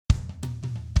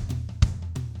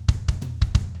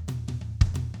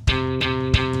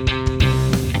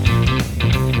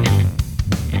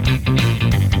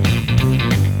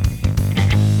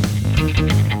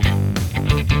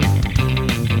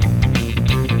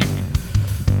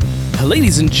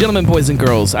Ladies and gentlemen, boys and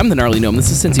girls, I'm the Gnarly Gnome.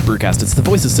 This is Cincy Brewcast. It's the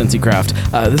voice of Cincy Craft.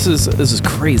 This is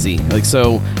crazy.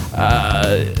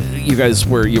 You guys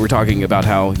were talking about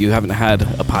how you haven't had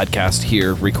a podcast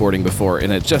here recording before,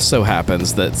 and it just so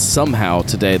happens that somehow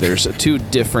today there's two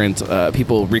different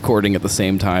people recording at the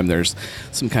same time. There's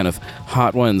some kind of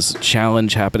Hot Ones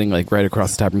challenge happening like right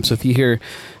across the tap room. So if you hear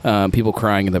people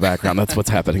crying in the background, that's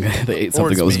what's happening. They ate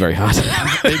something that was very hot.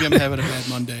 Maybe I'm having a bad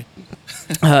Monday.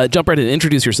 Jump right in.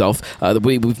 Introduce yourself.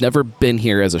 We've never been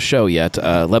here as a show yet.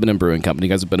 Lebanon Brewing Company.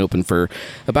 You guys have been open for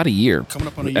about a year. Coming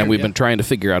up on a year, and we've been trying to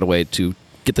figure out a way to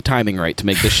get the timing right to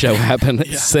make this show happen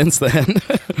since then.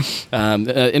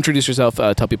 Introduce yourself.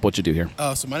 Tell people what you do here.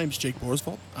 So my name is Jake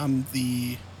Borsvold. I'm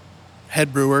the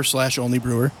head brewer / only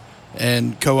brewer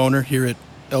and co-owner here at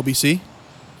LBC.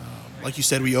 Like you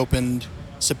said, we opened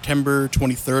September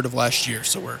 23rd of last year,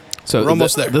 so we're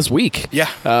almost there. This week. Yeah.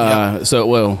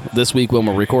 This week when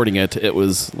we're recording it, it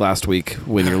was last week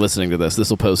when you're listening to this. This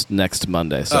will post next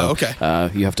Monday. So okay.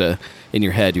 You have to, in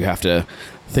your head, you have to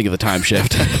think of the time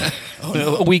shift.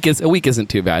 No. A week isn't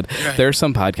too bad. Right. There are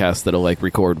some podcasts that'll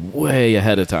record way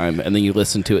ahead of time, and then you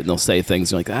listen to it and they'll say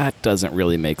things, and you're like, that doesn't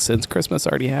really make sense. Christmas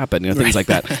already happened. Things like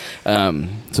that.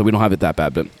 So we don't have it that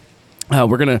bad, but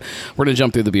we're gonna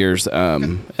jump through the beers,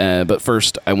 but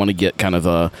first I want to get kind of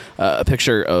a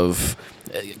picture of,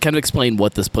 kind of explain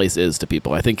what this place is to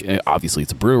people. I think obviously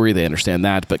it's a brewery; they understand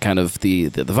that, but kind of the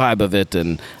vibe of it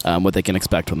and what they can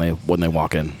expect when they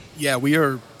walk in. Yeah, we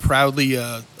are proudly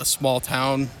a small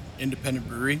town independent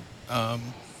brewery.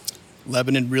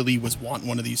 Lebanon really was wanting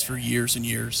one of these for years and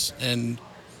years, and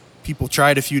people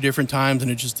tried a few different times,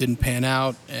 and it just didn't pan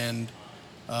out. And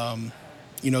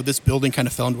this building kind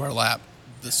of fell into our lap.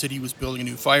 The city was building a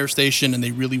new fire station, and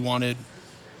they really wanted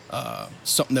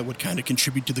something that would kind of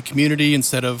contribute to the community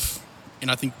instead of,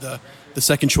 I think the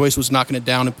second choice was knocking it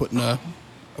down and putting a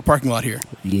parking lot here.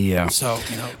 Yeah. So,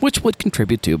 which would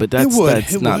contribute to, but that's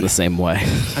not the same way.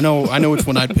 I know which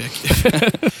one I'd pick.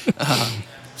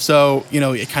 So,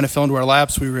 it kind of fell into our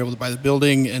laps. We were able to buy the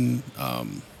building, and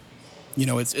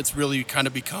it's really kind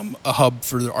of become a hub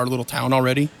for our little town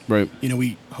already. Right.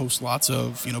 We host lots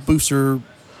of, booster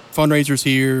fundraisers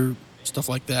here, stuff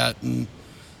like that. And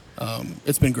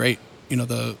it's been great.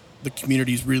 The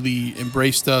community's really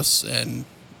embraced us, and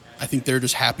I think they're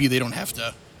just happy they don't have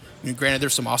to. Granted,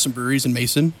 there's some awesome breweries in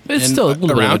Mason. It's still a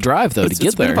little bit of a drive, though, to get there.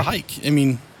 It's a bit of a hike.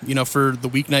 For the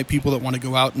weeknight people that want to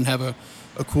go out and have a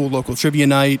cool local trivia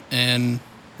night and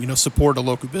support a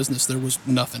local business, there was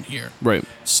nothing here. Right.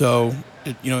 So,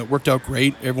 it worked out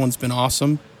great. Everyone's been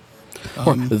awesome.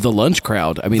 Or the lunch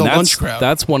crowd.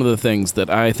 That's one of the things that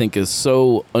I think is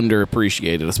so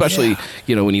underappreciated, especially,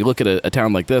 when you look at a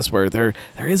town like this where there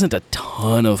isn't a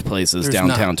ton of places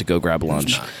downtown to go grab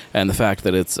lunch. And the fact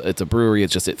that it's a brewery,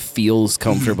 it feels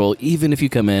comfortable, even if you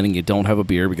come in and you don't have a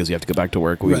beer because you have to go back to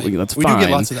work. That's fine. We do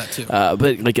get lots of that, too.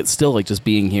 But, it's still, just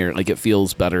being here, it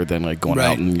feels better than, going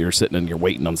out and you're sitting and you're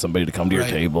waiting on somebody to come to your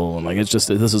table. And, this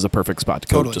is a perfect spot to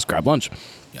go just grab lunch.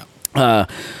 Yeah.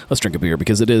 Let's drink a beer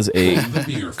because it is a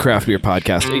craft beer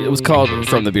podcast. It was called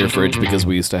From the Beer Fridge because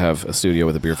we used to have a studio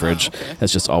with a beer fridge.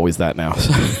 That's just always that now.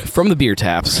 From the beer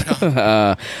taps.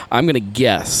 I'm going to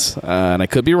guess, and I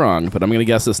could be wrong, but I'm going to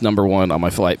guess this number one on my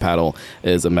flight paddle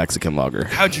is a Mexican lager.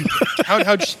 How'd you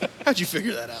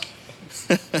figure that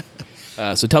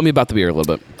out? So tell me about the beer a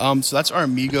little bit. So that's our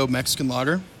Amigo Mexican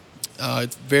lager.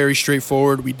 It's very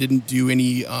straightforward. We didn't do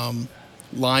any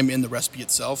lime in the recipe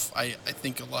itself. I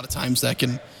think a lot of times that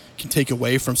can take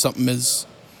away from something as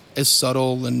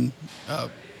subtle and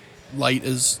light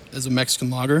as a Mexican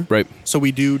lager. Right. So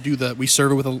we we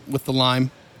serve it with the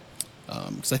lime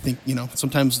because I think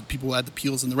sometimes people add the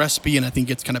peels in the recipe, and I think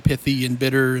it's kind of pithy and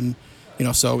bitter, and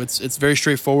so it's very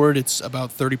straightforward. It's about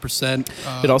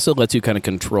 30%. It also lets you kind of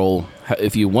control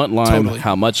if you want lime,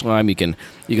 how much lime you can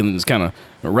just kind of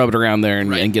rub it around there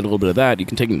and get a little bit of that. You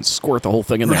can take and squirt the whole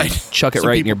thing in there, and chuck it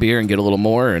in your beer and get a little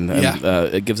more, and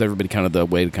it gives everybody kind of the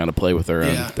way to kind of play with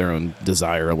their own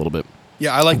desire a little bit.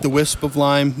 Yeah, I like the wisp of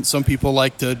lime. Some people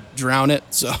like to drown it.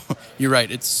 So you're right.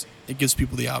 It gives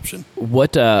people the option.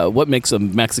 What makes a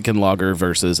Mexican lager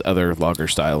versus other lager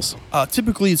styles?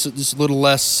 Typically, it's just a little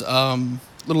less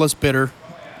bitter,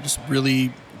 just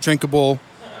really drinkable,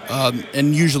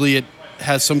 and usually it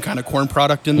has some kind of corn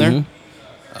product in there,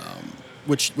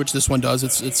 which this one does.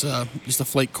 It's just a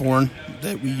flake corn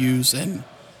that we use, and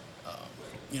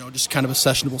just kind of a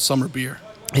sessionable summer beer.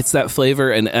 It's that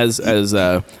flavor, and as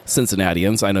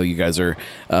Cincinnatians, I know you guys are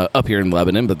up here in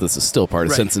Lebanon, but this is still part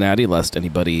of Cincinnati, lest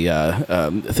anybody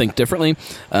think differently.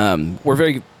 We're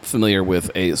very familiar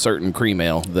with a certain cream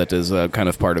ale that is kind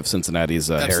of part of Cincinnati's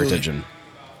heritage. And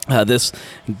This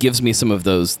gives me some of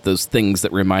those things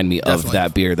that remind me Definitely. of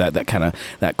that beer, that kind of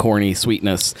that corny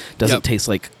sweetness. Doesn't Yep. taste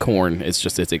like corn. It's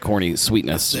a corny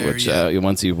sweetness, There, which yeah.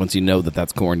 once you know that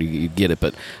that's corn, you get it.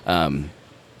 But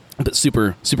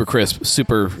super crisp,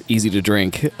 super easy to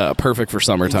drink, perfect for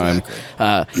summertime.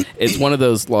 Exactly. It's one of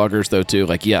those lagers though too.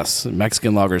 Like yes,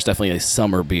 Mexican lager is definitely a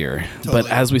summer beer, Totally.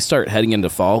 but as we start heading into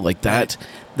fall, like that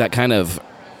kind of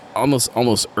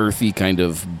almost earthy kind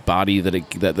of body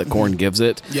that corn gives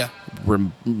it. Yeah.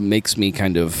 Makes me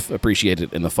kind of appreciate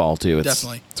it in the fall too.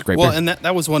 Definitely. It's a great Well, beer. and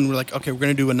that was one we're like, okay, we're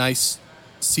going to do a nice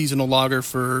seasonal lager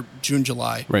for June,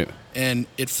 July. Right. And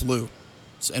it flew.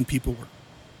 And people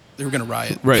they were going to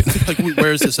riot. Right. Like,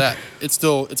 where is this at? It's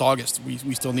August.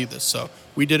 We still need this. So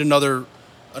we did another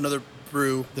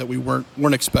brew that we weren't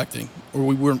expecting, or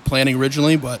we weren't planning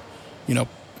originally, but,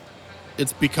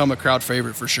 it's become a crowd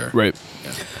favorite for sure. Right.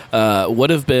 Yeah. What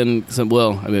have been some?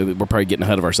 Well, I mean, we're probably getting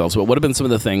ahead of ourselves. But what have been some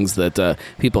of the things that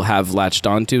people have latched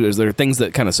onto? Is there things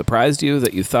that kind of surprised you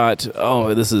that you thought,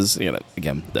 oh, this is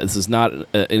again, this is not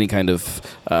any kind of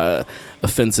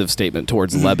offensive statement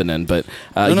towards Lebanon, but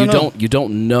No. you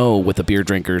don't know what the beer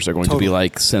drinkers are going to be Totally.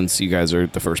 like since you guys are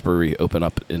the first brewery open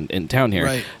up in town here.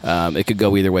 Right. It could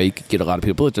go either way. You could get a lot of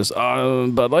people that just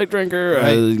Bud Light drinker.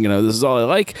 Right. This is all I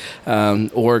like,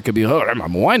 or it could be I'm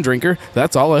a wine drinker.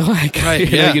 That's all I like. Right,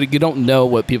 You know, yeah. you don't know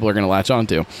what people are going to latch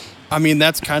onto. I mean,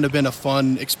 that's kind of been a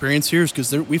fun experience here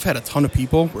because we've had a ton of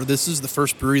people where this is the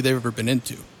first brewery they've ever been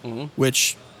into,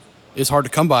 which is hard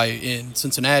to come by in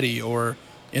Cincinnati or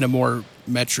in a more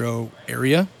metro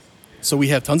area. So we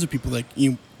have tons of people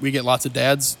we get lots of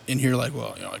dads in here like,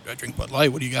 well, I drink Bud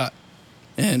Light. What do you got?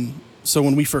 And so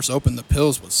when we first opened, the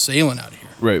Pils was sailing out of here.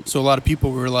 Right. So a lot of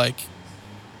people were like,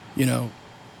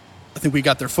 I think we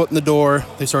got their foot in the door.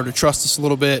 They started to trust us a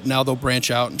little bit. Now they'll branch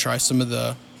out and try some of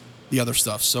the other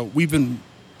stuff. So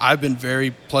I've been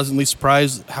very pleasantly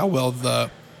surprised how well the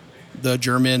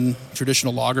German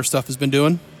traditional lager stuff has been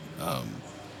doing.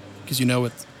 Because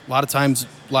a lot of times,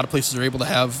 a lot of places are able to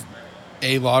have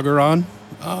a lager on,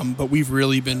 but we've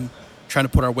really been trying to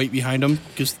put our weight behind them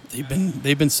because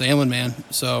they've been sailing, man.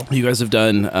 So You guys have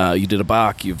done. You did a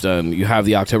Bach. You have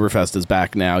the Oktoberfest is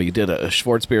back now. You did a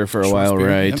Schwarzbier for a while,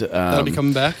 Schwarzbier, right? yep. That'll be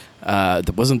coming back.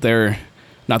 Wasn't there?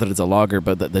 Not that it's a lager,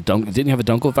 but didn't you have a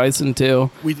Dunkelweizen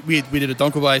too? We did a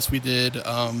Dunkelweiss. We did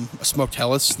a smoked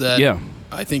Helles that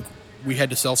I think we had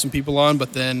to sell some people on,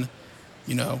 but then,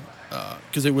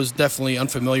 because it was definitely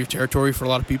unfamiliar territory for a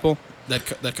lot of people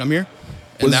that come here,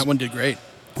 and that one did great.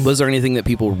 Was there anything that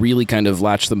people really kind of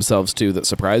latched themselves to that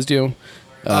surprised you?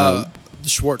 The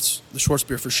Schwartz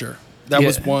beer for sure. That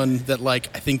was one that I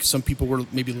think some people were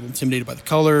maybe a little intimidated by the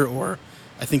color, or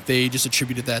I think they just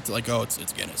attributed that to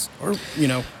it's Guinness, or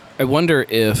I wonder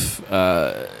if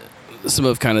some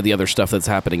of kind of the other stuff that's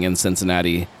happening in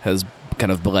Cincinnati has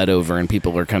kind of bled over, and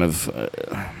people are kind of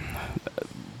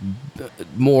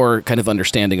more kind of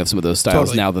understanding of some of those styles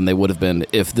Totally. now than they would have been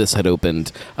if this had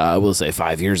opened, we'll say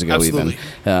 5 years ago. Absolutely.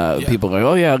 Even people are like,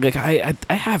 oh yeah, like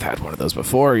I have had one of those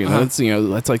before. It's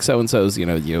that's like so and so's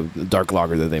dark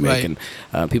lager that they make, Right.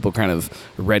 and people are kind of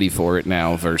ready for it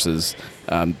now versus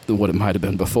what it might have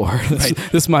been before. Right.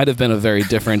 This might have been a very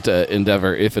different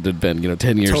endeavor if it had been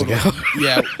 10 years Totally. ago.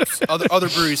 Yeah, other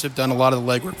breweries have done a lot of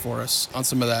the legwork for us on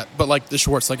some of that, but like the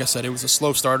Schwartz, like I said, it was a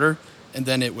slow starter, and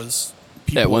then it was.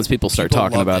 Once people start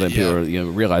talking loved about it, people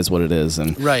realize what it is,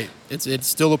 and right, it's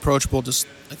still approachable. Just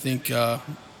I think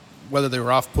whether they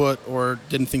were off put or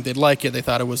didn't think they'd like it, they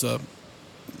thought it was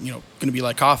going to be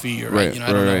like coffee, or I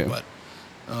don't know,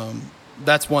 but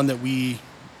that's one that we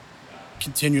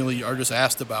continually are just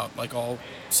asked about,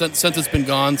 since it's been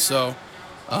gone. So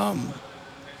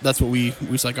that's what we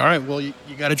was like. All right, well, you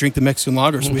got to drink the Mexican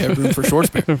lager, so we have room for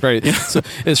Schwarzbier. right. So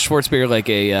is Schwarzbier like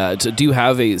a? Do you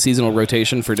have a seasonal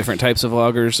rotation for different types of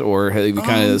lagers, or have you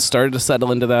kind of started to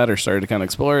settle into that, or started to kind of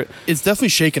explore it? It's definitely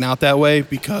shaken out that way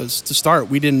because to start,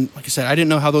 we didn't. Like I said, I didn't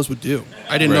know how those would do.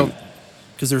 I didn't know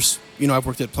because there's I've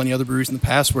worked at plenty of other breweries in the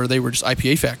past where they were just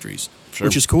IPA factories,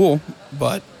 which is cool,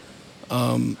 but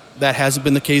that hasn't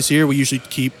been the case here. We usually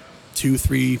keep 2,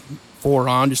 3, 4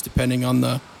 on, just depending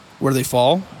on where they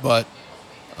fall. But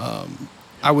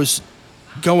I was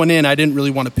going in, I didn't really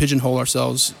want to pigeonhole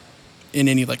ourselves in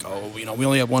any we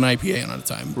only have one IPA on at a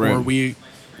time, right. or we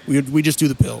just do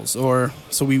the pills, or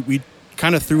so we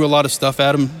kind of threw a lot of stuff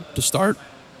at them to start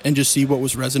and just see what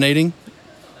was resonating.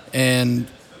 And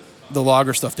the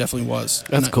lager stuff definitely was.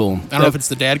 That's cool. I don't know if it's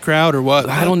the dad crowd or what.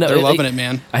 I don't know. They're loving it,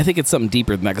 man. I think it's something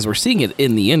deeper than that because we're seeing it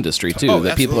in the industry too.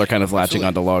 That people are kind of latching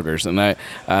onto lagers, and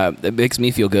it makes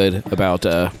me feel good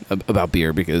about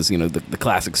beer because the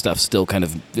classic stuff still kind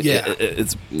of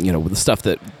it's the stuff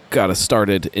that got us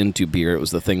started into beer. It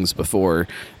was the things before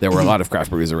there were a lot of craft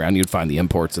breweries around. You'd find the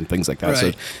imports and things like that.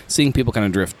 Right. So seeing people kind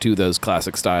of drift to those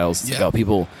classic styles,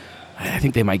 people. I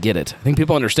think they might get it. I think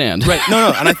people understand. Right.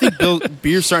 No. And I think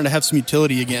beer's starting to have some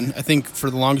utility again. I think for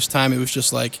the longest time it was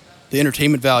just like the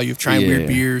entertainment value of trying weird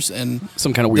beers and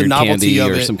some kind of weird candy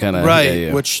or some kind of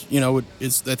which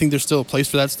is. I think there's still a place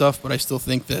for that stuff, but I still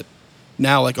think that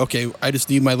now, like, okay, I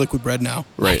just need my liquid bread now.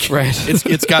 Right. Like, right.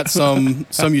 It's got some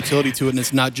utility to it, and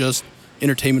it's not just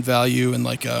entertainment value and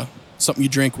like something you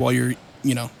drink while you're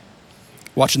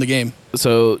watching the game.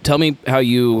 So tell me how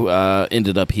you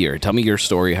ended up here. Tell me your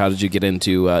story. How did you get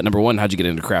into, number one, how'd you get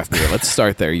into craft beer? Let's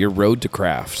start there. Your road to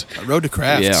craft. Road to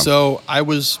craft. Yeah. So I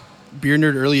was beer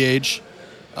nerd early age.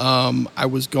 I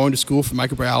was going to school for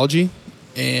microbiology,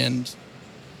 and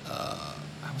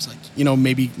I was like,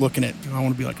 maybe looking at, do I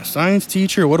want to be like a science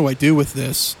teacher? What do I do with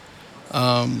this?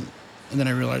 And then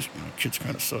I realized, kids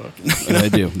kind of suck. They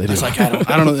do. I was like, I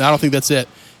don't know. I don't think that's it.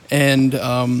 And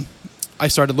I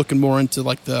started looking more into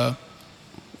like the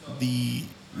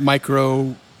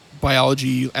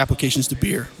microbiology applications to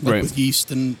beer, like with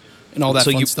yeast and all that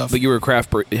fun stuff. But you were a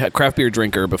craft beer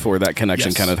drinker before that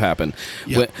connection kind of happened.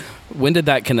 Yep. When did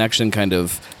that connection kind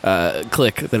of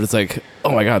click that it's like,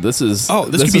 oh my God, this is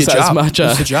this could be a job.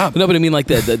 This is a job. No, but I mean like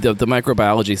the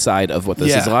microbiology side of what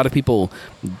this is. A lot of people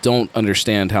don't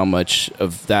understand how much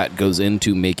of that goes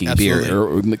into making beer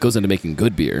or goes into making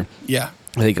good beer. Yeah.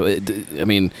 I think,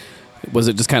 was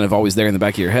it just kind of always there in the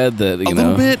back of your head that, a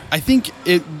little bit. I think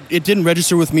it didn't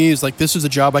register with me as like, this is a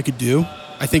job I could do.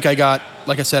 I think I got,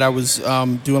 like I said, I was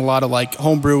doing a lot of like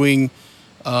home brewing,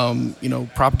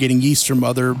 propagating yeast from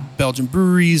other Belgian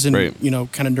breweries and,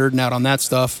 kind of nerding out on that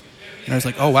stuff. And I was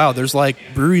like, oh, wow, there's like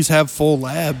breweries have full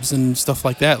labs and stuff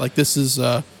like that. Like this is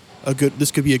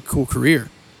this could be a cool career.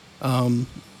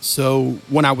 So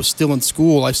when I was still in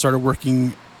school, I started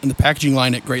working in the packaging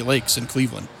line at Great Lakes in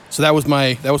Cleveland. So that was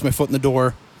my foot in the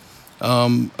door.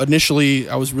 Initially,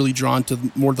 I was really drawn to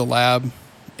more the lab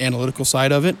analytical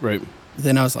side of it. Right.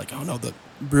 Then I was like, oh no, the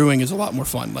brewing is a lot more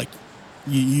fun. Like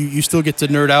you still get to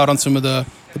nerd out on some of the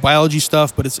biology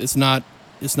stuff, but it's not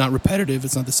repetitive.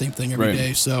 It's not the same thing every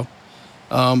day. So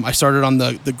I started on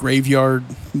the graveyard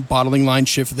bottling line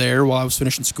shift there while I was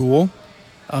finishing school.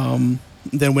 Then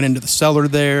went into the cellar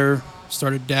there,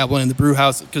 started dabbling in the brew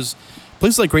house because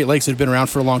places like Great Lakes that have been around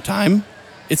for a long time.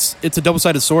 It's a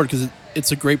double-sided sword because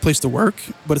it's a great place to work,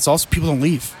 but it's also people don't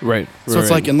leave. Right. So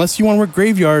it's like, unless you want to work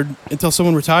graveyard until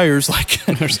someone retires, like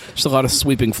there's just a lot of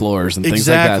sweeping floors and things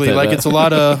like that. Exactly. Like it's a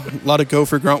lot of go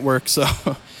for grunt work. So,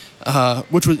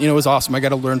 which was awesome. I got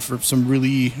to learn from some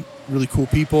really, really cool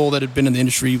people that had been in the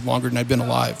industry longer than I'd been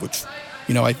alive, which,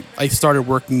 I started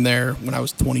working there when I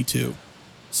was 22.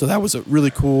 So that was a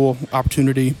really cool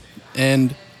opportunity.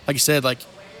 And like I said, like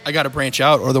I got to branch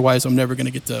out, or otherwise I'm never going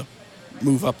to get to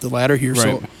move up the ladder here.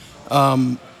 Right.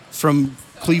 So from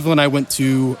Cleveland, I went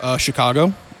to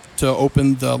Chicago to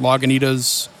open the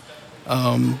Lagunitas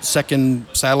second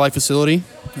satellite facility.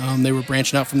 They were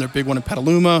branching out from their big one in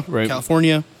Petaluma,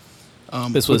 California.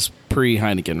 This was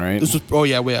pre-Heineken, right? This was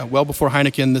well before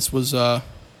Heineken. This was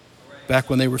back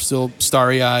when they were still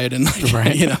starry-eyed and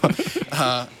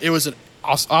it was an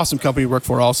awesome company to work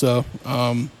for also.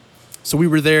 So we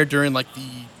were there during like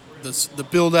the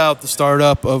build out, the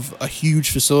startup of a huge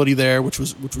facility there, which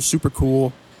was super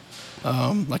cool.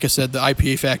 Like I said, the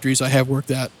IPA factories I have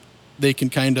worked at, they can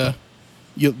kind of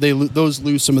those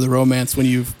lose some of the romance when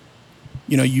you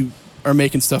are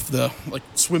making stuff the like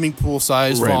swimming pool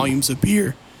size volumes of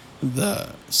beer.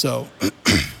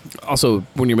 Also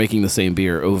when you're making the same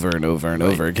beer over and over and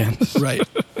over again. Right.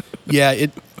 Yeah,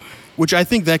 which I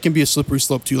think that can be a slippery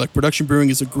slope too. Like production brewing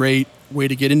is a great way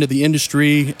to get into the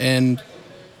industry and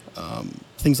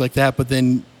things like that, but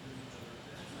then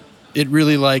it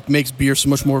really like makes beer so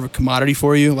much more of a commodity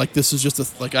for you. Like this is just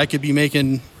I could be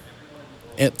making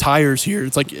tires here.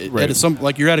 It's like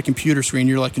like you're at a computer screen,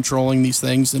 you're like controlling these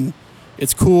things, and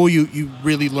it's cool. You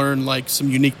really learn like some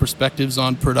unique perspectives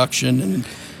on production and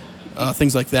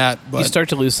things like that. But you start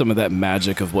to lose some of that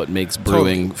magic of what makes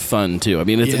brewing fun too. I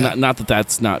mean, it's not that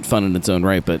that's not fun in its own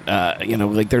right, but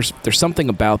like there's something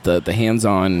about the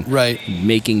hands-on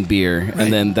making beer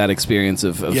and then that experience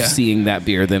of seeing that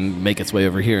beer then make its way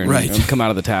over here and come out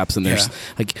of the taps, and there's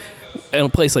like in a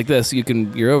place like this,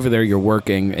 you're over there, you're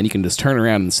working, and you can just turn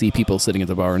around and see people sitting at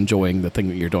the bar enjoying the thing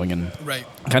that you're doing, and right.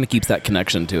 kind of keeps that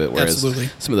connection to it. Whereas Absolutely.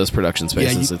 some of those production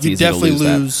spaces, it's you easy definitely to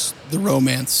lose the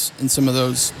romance in some of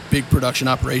those big production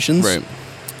operations. Right.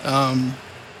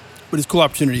 But it's a cool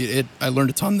opportunity. I learned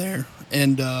a ton there,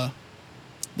 and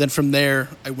then from there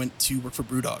I went to work for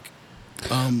Brewdog.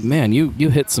 Man, you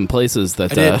hit some places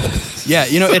that. I did. Yeah,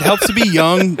 it helps to be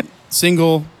young,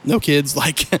 single, no kids.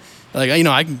 Like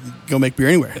I can go make beer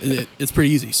anywhere. It's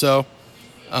pretty easy. So,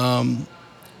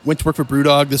 went to work for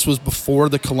Brewdog. This was before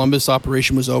the Columbus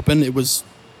operation was open. It was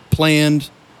planned,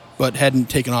 but hadn't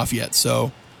taken off yet.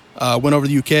 So, went over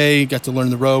to the UK, got to learn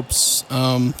the ropes,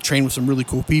 train with some really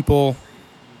cool people,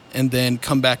 and then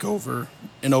come back over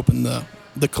and open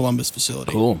the Columbus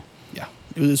facility. Cool. Yeah,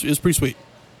 it was pretty sweet.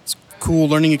 It's a cool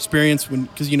learning experience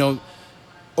because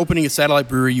opening a satellite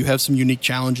brewery, you have some unique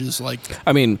challenges. Like,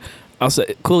 I mean, I'll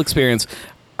say cool experience.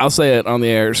 I'll say it on the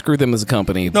air. Screw them as a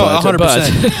company. No, 100%.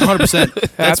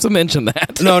 100%. I have to mention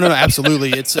that. No,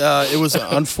 absolutely. It was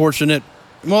unfortunate.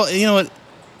 Well, you know what?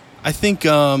 I think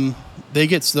they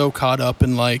get so caught up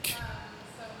in like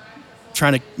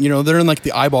trying to, they're in like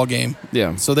the eyeball game.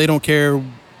 Yeah. So they don't care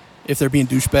if they're being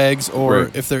douchebags or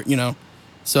Right. if they're,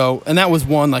 So, and that was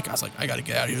one, like, I was like, I got to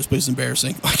get out of here. This place is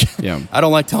embarrassing. Like, Yeah. I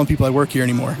don't like telling people I work here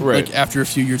anymore. Right. Like, after a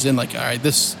few years in, like, all right,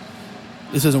 this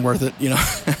isn't worth it,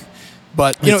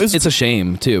 But, it's a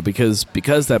shame, too, because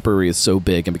that brewery is so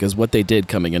big and because what they did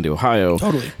coming into Ohio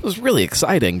Totally. was really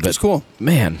exciting. But it's cool.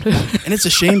 Man. And it's a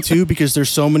shame, too, because there's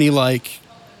so many, like,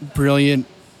 brilliant,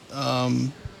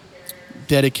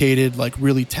 dedicated, like,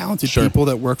 really talented Sure. people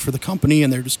that work for the company,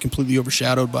 and they're just completely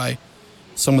overshadowed by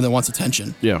someone that wants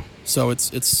attention. Yeah. So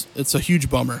it's a huge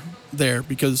bummer there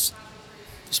because,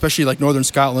 especially like Northern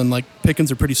Scotland, like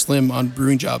pickings are pretty slim on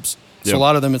brewing jobs. So Yep. a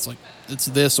lot of them, it's like it's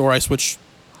this or I switch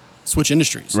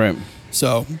industries. Right.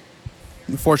 So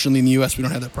unfortunately, in the U.S., we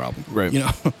don't have that problem. Right.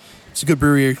 It's a good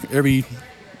brewery every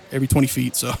 20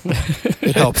 feet, so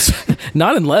it helps.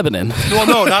 Not in Lebanon. Well,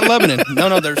 no, not in Lebanon.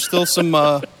 No, there's still some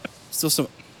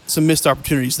missed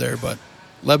opportunities there, but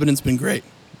Lebanon's been great.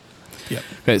 Yeah.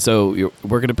 Okay, so you're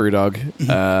working at Brewdog.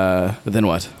 Then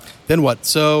what? Then what?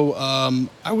 So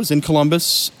I was in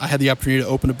Columbus. I had the opportunity to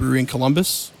open a brewery in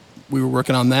Columbus. We were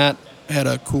working on that. Had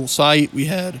a cool site. We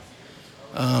had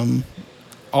all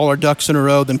our ducks in a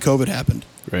row. Then COVID happened.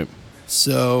 Right.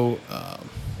 So,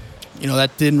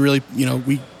 that didn't really,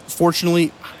 we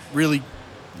fortunately, really,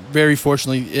 very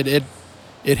fortunately, it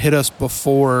hit us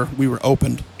before we were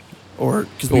opened. Or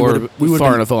because we were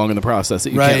far enough along in the process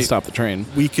that you can't stop the train.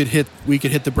 We could hit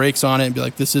the brakes on it and be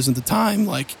like, this isn't the time.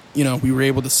 Like, we were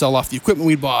able to sell off the equipment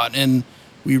we bought, and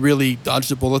we really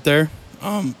dodged a bullet there.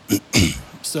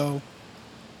 So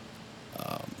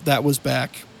that was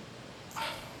back.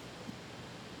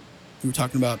 We were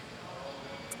talking about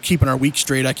keeping our week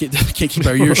straight. I can't keep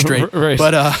our years straight. Right.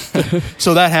 But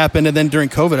so that happened, and then during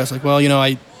COVID, I was like, well,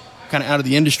 I kind of out of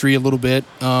the industry a little bit.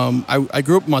 I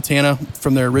grew up in Montana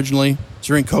from there originally.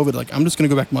 During COVID, like I'm just going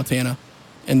to go back to Montana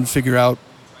and figure out,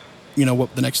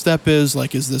 what the next step is.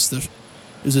 Like, is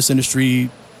this industry,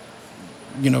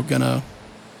 gonna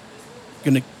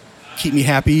keep me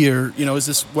happy, or is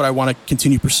this what I want to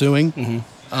continue pursuing? Mm-hmm.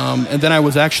 And then I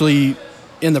was actually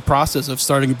in the process of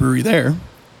starting a brewery there,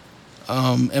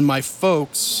 and my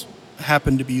folks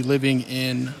happened to be living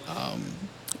in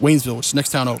Waynesville, which is the next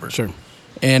town over. Sure.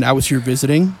 And I was here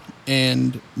visiting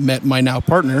and met my now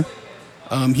partner.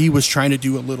 He was trying to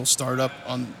do a little startup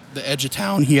on the edge of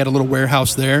town. He had a little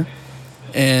warehouse there,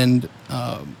 and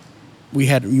we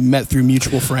met through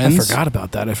mutual friends. I forgot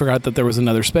about that. I forgot that there was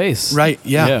another space. Right.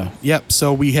 Yeah. Yep.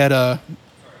 So we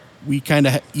kind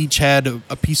of each had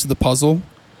a piece of the puzzle.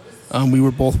 We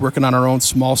were both working on our own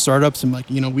small startups,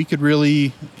 and we could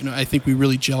really, I think we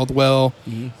really gelled well.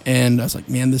 Mm-hmm. And I was like,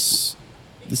 man, this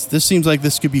seems like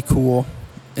this could be cool.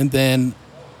 And then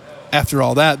after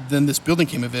all that, then this building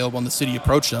came available and the city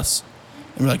approached us.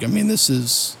 And we're like, this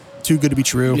is too good to be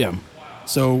true. Yeah.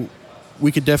 So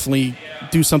we could definitely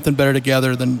do something better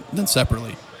together than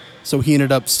separately. So he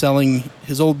ended up selling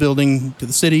his old building to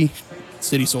the city. The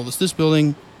city sold us this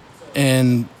building.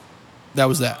 And that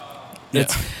was that. Yeah.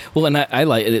 Well, and I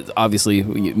like it. Obviously,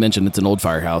 you mentioned it's an old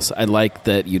firehouse. I like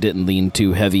that you didn't lean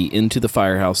too heavy into the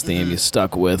firehouse theme. You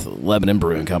stuck with Lebanon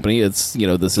Brewing Company. It's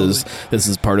this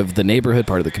is part of the neighborhood,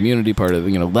 part of the community, part of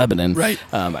Lebanon. Right.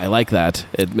 I like that.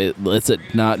 It lets it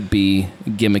not be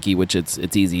gimmicky, which it's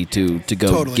easy to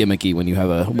go gimmicky when you have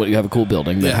a cool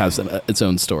building that has its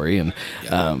own story. And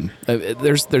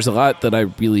there's a lot that I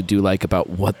really do like about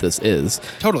what this is.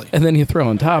 Totally. And then you throw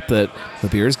on top that the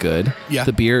beer is good. Yeah.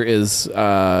 The beer is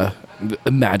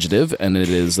imaginative, and it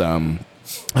is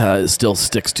still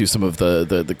sticks to some of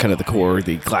the kind of the core,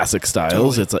 the classic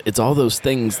styles. Totally. It's all those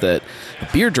things that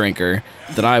a beer drinker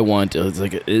that I want. It's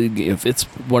like if it's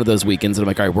one of those weekends that I'm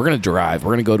like, all right, we're gonna drive,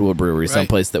 we're gonna go to a brewery,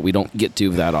 someplace that we don't get to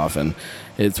that often.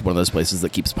 It's one of those places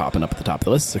that keeps popping up at the top of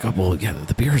the list. It's like, oh well, yeah,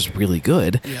 the beer is really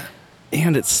good,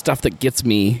 and it's stuff that gets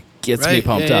me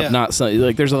pumped up. Not so,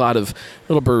 like there's a lot of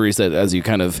little breweries that, as you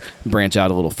kind of branch out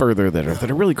a little further, that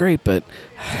are really great, but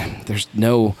there's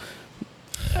no.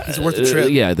 It's worth the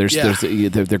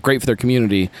trip. They're great for their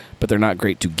community, but they're not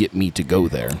great to get me to go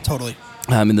there. Totally.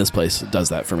 And this place does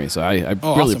that for me, so I really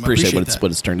awesome. appreciate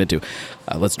what it's turned into.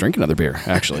 Let's drink another beer,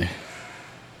 actually.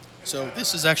 So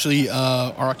this is actually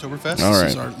our Oktoberfest. All right.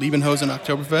 This is our Lebenhosen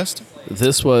Oktoberfest.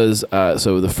 This was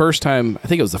so the first time. I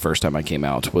think it was the first time I came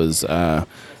out was.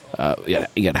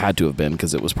 It had to have been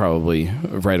because it was probably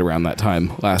right around that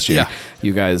time last year. Yeah.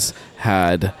 You guys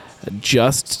had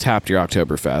just tapped your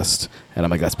Oktoberfest, and I'm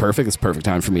like, that's perfect. It's perfect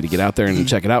time for me to get out there and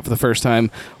check it out for the first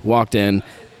time. Walked in,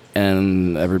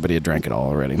 and everybody had drank it all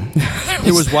already.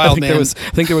 It was wild, man. I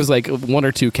think there was like 1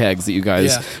 or 2 kegs that you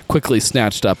guys quickly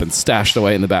snatched up and stashed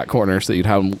away in the back corner so that you'd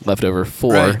have them left over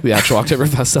for the actual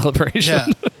Oktoberfest celebration.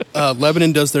 Yeah.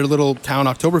 Lebanon does their little town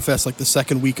Oktoberfest like the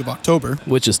second week of October.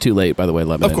 Which is too late, by the way,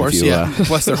 Lebanon. Of course,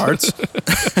 bless their hearts.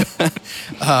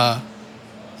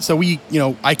 So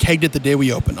I kegged it the day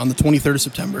we opened on the 23rd of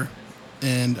September.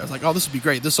 And I was like, oh, this would be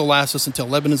great. This will last us until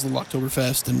Lebanon's little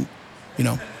Oktoberfest. And,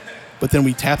 but then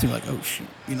we tapped and we're like, oh, shoot,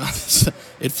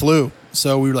 it flew.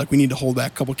 So we were like, we need to hold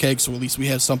back a couple kegs so at least we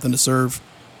have something to serve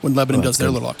when Lebanon does their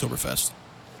little Oktoberfest.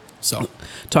 So,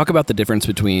 talk about the difference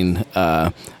between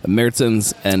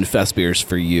Märzen's and Fest beers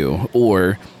for you,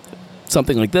 or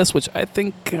something like this, which I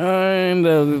think kind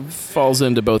of falls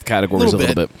into both categories a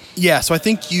little bit. Yeah, so I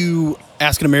think you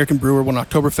ask an American brewer what an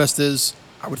Oktoberfest is,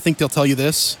 I would think they'll tell you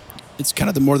this. It's kind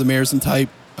of the more the Märzen type,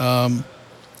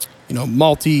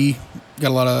 malty, got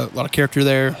a lot of character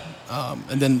there,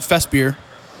 and then Fest beer.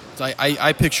 So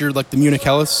I picture like the Munich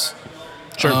Helles,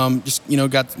 just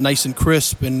got nice and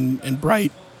crisp and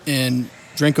bright and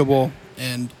drinkable,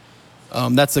 and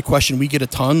that's the question we get a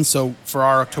ton. So for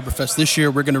our Oktoberfest this year,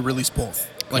 we're going to release both.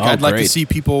 I'd like to see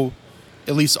people,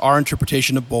 at least our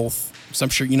interpretation of both. So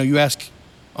I'm sure you ask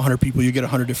 100 people, you get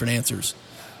 100 different answers.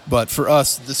 But for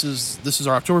us, this is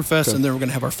our Oktoberfest, and then we're going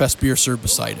to have our Fest beer served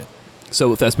beside it.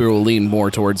 So Fest beer will lean more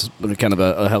towards kind of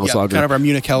a Helles lager. Kind of our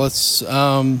Munich Helles,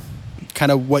 kind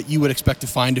of what you would expect to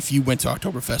find if you went to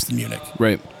Oktoberfest in Munich.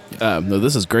 Right. No,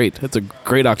 this is great. It's a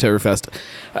great Oktoberfest.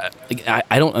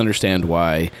 I don't understand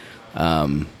why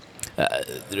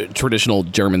traditional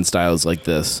German styles like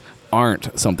this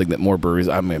aren't something that more breweries.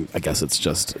 I mean, I guess it's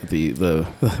just the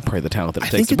probably the talent that it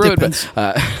takes to brew it.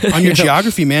 But on your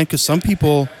geography, man, because some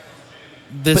people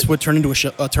this would turn into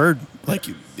a turd. Like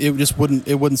it just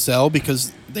wouldn't sell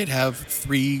because they'd have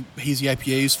 3 hazy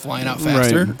IPAs flying out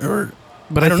faster. Right.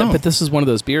 But I don't know. But this is one of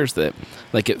those beers that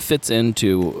it fits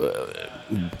into.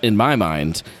 In my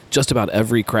mind, just about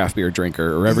every craft beer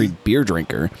drinker or every beer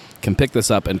drinker can pick this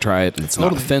up and try it, and it's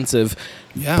not offensive,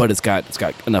 but it's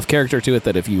got enough character to it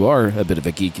that if you are a bit of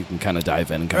a geek, you can kind of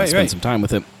dive in and kind of spend some time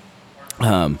with it.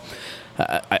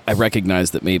 I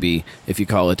recognize that maybe if you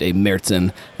call it a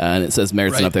Märzen and it says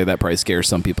Märzen up there, that probably scares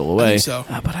some people away. I think so.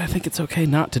 But I think it's okay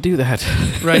not to do that.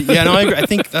 Right? Yeah. No, I agree. I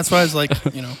think that's why I was like,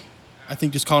 I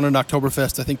think just calling it an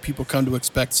Oktoberfest, I think people come to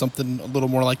expect something a little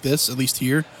more like this, at least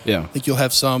here. Yeah. I think you'll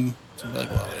have some like,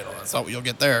 well, that's not what you'll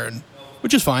get there, and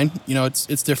which is fine.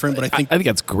 It's different, but I think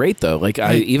that's great though.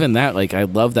 I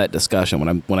love that discussion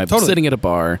when I'm sitting at a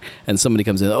bar and somebody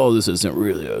comes in. Oh, this isn't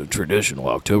really a traditional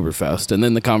Oktoberfest, and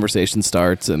then the conversation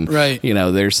starts, and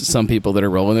there's some people that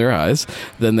are rolling their eyes.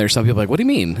 Then there's some people like, what do you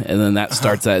mean? And then that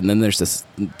starts that, and then there's this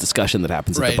discussion that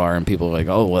happens at the bar, and people are like,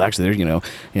 oh, well, actually, there's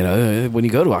when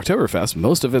you go to Oktoberfest,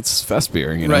 most of it's Fest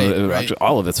beer. Actually,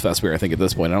 all of it's Fest beer. I think at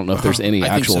this point, I don't know if there's any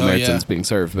actual Märzens being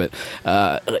served, but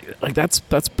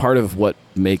that's part of what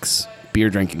makes beer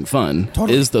drinking fun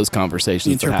is those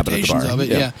conversations that happen at the bar. Of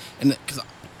it, and because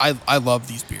I love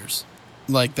these beers,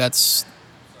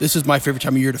 this is my favorite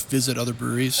time of year to visit other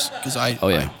breweries because I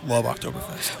love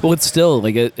Oktoberfest. Well, it's still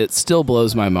it still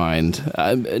blows my mind.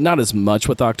 Not as much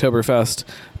with Oktoberfest,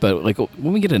 but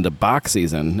when we get into Bock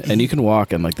season and you can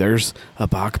walk and there's a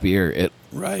Bock beer.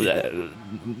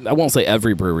 I won't say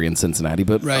every brewery in Cincinnati,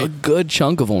 but a good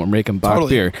chunk of them are making Bock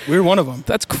beer. We're one of them.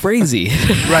 That's crazy.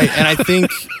 Right. And I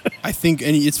think,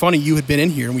 and it's funny, you had been in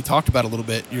here and we talked about it a little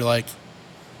bit. You're like,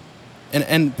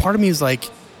 and part of me is like,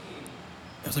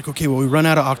 I was like, okay, well, we run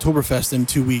out of Oktoberfest in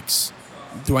 2 weeks.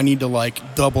 Do I need to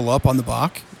double up on the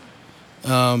Bock?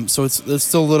 So there's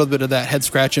still a little bit of that head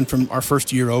scratching from our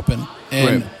first year open.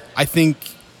 And Right. I think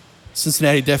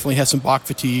Cincinnati definitely has some Bach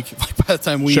fatigue. Like by the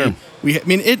time Sure.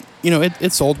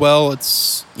 it sold well.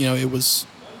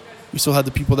 We still had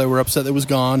the people that were upset that it was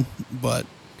gone, but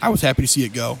I was happy to see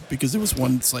it go because there was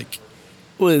one that's like,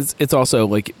 Well, it's also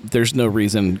like there's no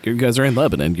reason you guys are in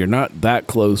Lebanon. You're not that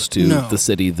close to No. the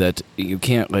city that you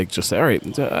can't like just say, all right,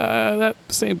 that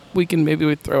same weekend maybe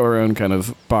we throw our own kind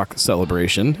of Bach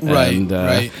celebration, Right, and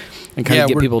right. and kind Yeah, of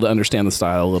get we're- people to understand the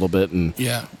style a little bit. And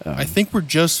yeah. I think we're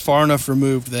just far enough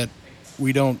removed that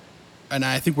we don't, and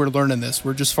I think we're learning this.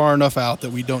 We're just far enough out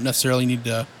that we don't necessarily need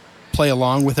to play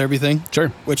along with everything. Sure.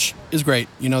 Which is great.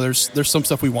 There's some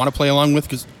stuff we want to play along with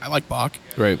because I like Bach.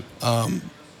 Right.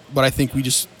 But I think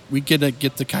we get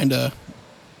to kind of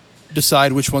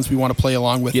decide which ones we want to play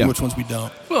along with Yeah. and which ones we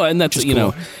don't. Well, and that's Which is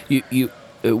cool. you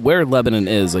where Lebanon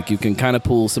is, like you can kind of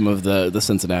pull some of the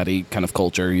Cincinnati kind of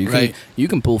culture. Right. You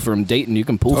can pull from Dayton, you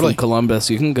can pull Totally. from Columbus,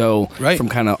 you can go Right. from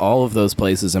kind of all of those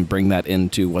places and bring that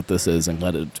into what this is and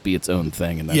let it be its own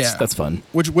thing, and that's fun.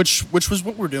 Which was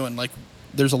what we're doing. Like,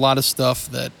 there's a lot of stuff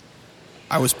that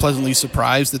I was pleasantly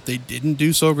surprised that they didn't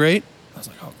do so great. I was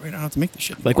like, oh great, I don't have to make this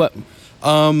shit anymore. Like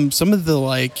what? Some of the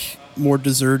like more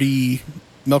desserty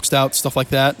milk stout stuff like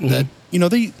that. Mm-hmm. That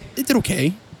they did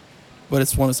okay, but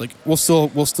it's one that's like we'll still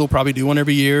probably do one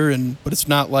every year, but it's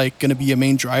not like going to be a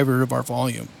main driver of our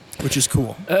volume, which is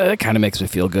cool. It kind of makes me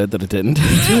feel good that it didn't.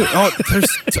 Dude,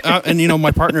 and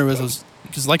my partner was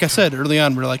because like I said early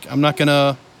on, we're like I'm not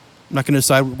gonna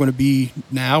decide what we're going to be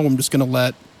now. I'm just going to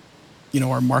let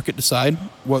our market decide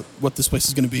what this place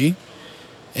is going to be,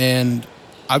 and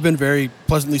I've been very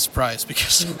pleasantly surprised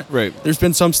because Right. there's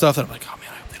been some stuff that I'm like, oh man,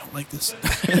 I hope they don't like this.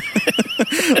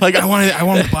 Like I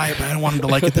wanted to buy it, but I don't want them to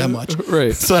like it that much.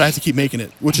 Right. So I have to keep making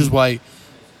it, which is why,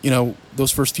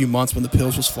 those first few months when the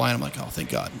pills was flying, I'm like, oh, thank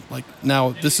God. Like now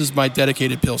this is my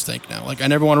dedicated pills tank now. Like I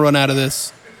never want to run out of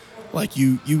this. Like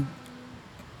you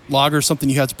lager is something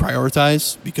you have to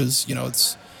prioritize because,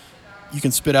 you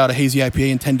can spit out a hazy IPA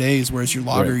in 10 days, whereas your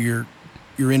lager, Right.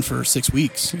 you're in for 6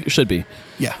 weeks. It should be.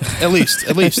 Yeah, at least.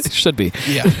 It should be.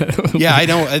 Yeah, yeah. I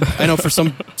know. For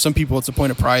some people, it's a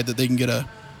point of pride that they can get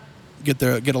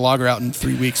a lager out in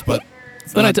 3 weeks, but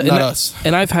it's not us.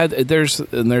 And I've had there's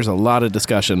a lot of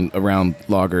discussion around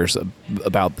lagers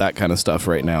about that kind of stuff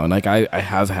right now. And like I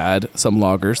have had some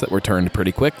lagers that were turned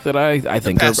pretty quick that I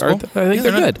think they're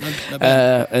good. Not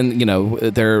bad. And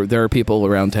there are people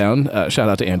around town. Shout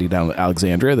out to Andy down at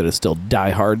Alexandria that is still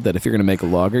diehard that if you're going to make a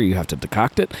lager, you have to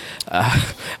decoct it.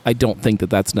 I don't think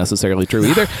that that's necessarily true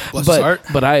either. Bless his heart.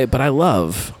 But I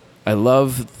love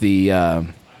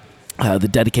the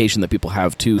dedication that people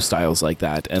have to styles like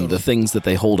that and the things that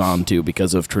they hold on to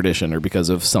because of tradition or because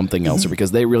of something else or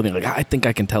because they really like, I think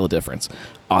I can tell a difference.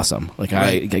 Awesome. Like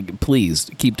Right.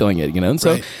 please keep doing it, And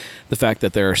so Right. the fact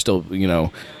that there are still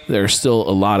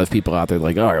a lot of people out there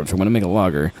like, all right, if I'm going to make a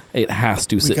lager, it has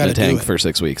to sit in a gotta do tank it. for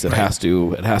 6 weeks. It Right. has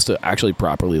to actually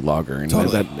properly lager. And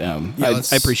Totally. I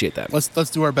appreciate that. Let's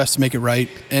do our best to make it right.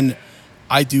 And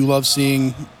I do love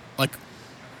seeing like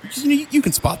you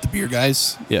can spot the beer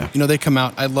guys. Yeah. They come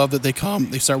out. I love that they come.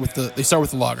 They start with the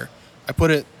lager. I put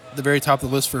it at the very top of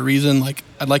the list for a reason. Like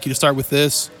I'd like you to start with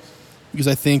this because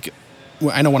I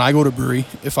know when I go to a brewery,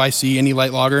 if I see any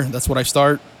light lager, that's what I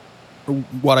start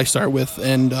with,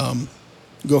 and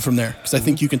go from there. Because I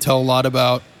think you can tell a lot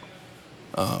about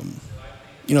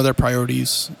their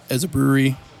priorities as a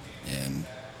brewery, and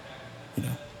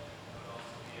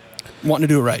wanting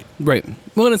to do it right. Right.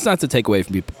 Well, and it's not to take away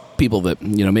from people that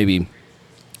maybe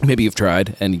you've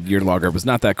tried and your lager was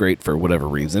not that great for whatever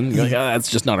reason. You're like,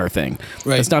 that's just not our thing.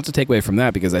 Right. It's not to take away from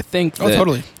that because I think that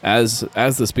totally. as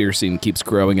the beer scene keeps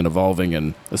growing and evolving,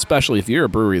 and especially if you're a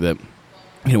brewery that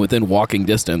within walking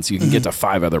distance you can get to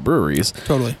 5 other breweries.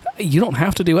 Totally. You don't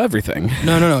have to do everything.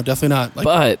 No, definitely not. Like,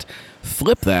 But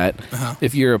flip that. Uh-huh.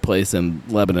 If you're a place in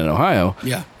Lebanon, Ohio,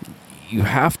 yeah. you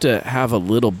have to have a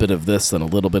little bit of this and a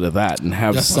little bit of that and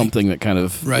have Definitely. something that kind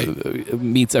of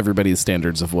meets everybody's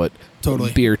standards of what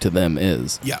Totally. beer to them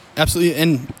is. Yeah, absolutely.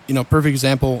 And, perfect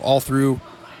example all through.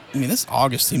 This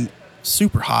August seemed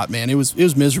super hot, man. It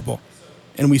was miserable.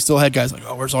 And we still had guys like,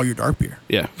 oh, where's all your dark beer?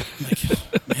 Yeah. I'm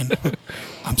like, man,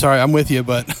 I'm sorry, I'm with you,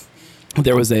 but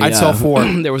There was I'd sell 4.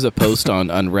 There was a post on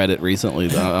Reddit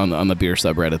recently on the beer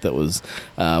subreddit that was,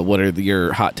 what are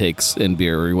your hot takes in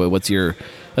beer? Or what's your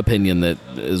opinion that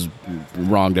is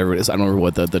wrong to everybody? I don't remember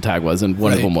what the tag was, and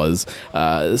one of them was,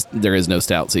 there is no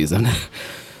stout season.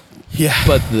 Yeah.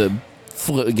 But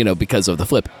because of the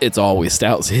flip, it's always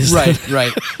stout season.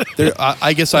 Right.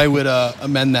 I guess I would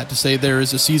amend that to say there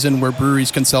is a season where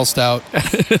breweries can sell stout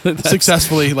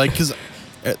successfully. Like, because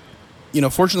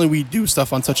fortunately we do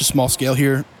stuff on such a small scale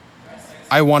here.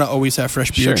 I want to always have fresh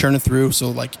beer Sure. churning through. So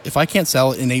like, if I can't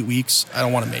sell it in 8 weeks, I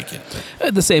don't want to make it.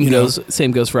 The same goes for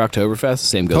Oktoberfest.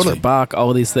 Same goes Totally. for Bach. All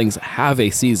of these things have a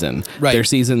season. Right. Their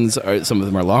seasons are, some of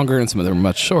them are longer and some of them are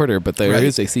much shorter, but there Right.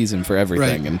 is a season for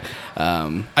everything. Right.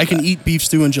 And I can eat beef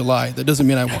stew in July. That doesn't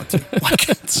mean I want to. Like,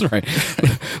 that's right.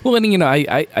 Well, and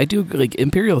I do like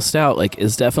Imperial Stout. Like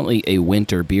is definitely a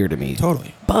winter beer to me.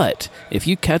 totally. But if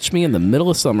you catch me in the middle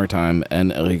of summertime and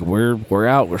like we're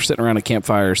out, we're sitting around a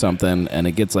campfire or something, and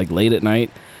it gets like late at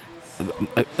night,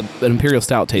 an Imperial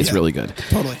Stout tastes Yeah. really good.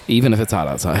 Totally. Even if it's hot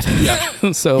outside.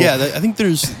 Yeah. So I think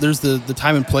there's the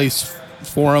time and place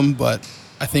for them, but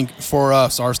I think for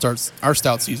us, our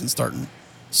stout season's starting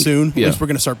soon. Yeah. At least we're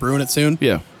going to start brewing it soon.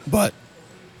 yeah. But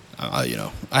I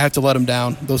have to let them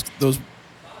down. Those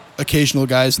occasional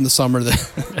guys in the summer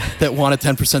that want a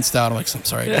 10% stout. I'm like, I'm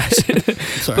sorry, guys. I'm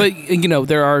sorry. But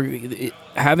there are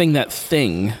having that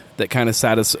thing that kind of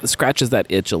scratches that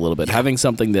itch a little bit. Having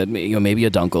something that maybe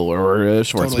a Dunkel or a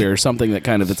Schwarzbier Totally. or something that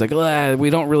kind of it's like we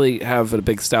don't really have a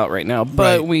big stout right now,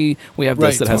 but Right. we have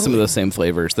this Right, that has some of totally. those same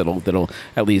flavors that'll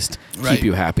at least Right. keep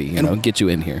you happy, get you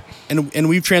in here. And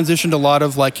we've transitioned a lot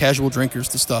of like casual drinkers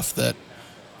to stuff that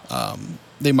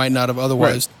they might not have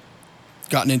otherwise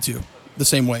gotten into the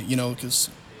same way, because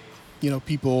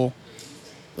people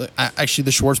actually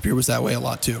the Schwarzbier was that way a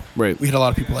lot too. Right. We had a lot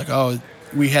of people like, oh,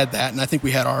 we had that, and I think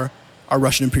we had our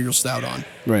Russian Imperial Stout on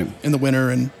Right. in the winter,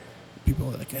 and people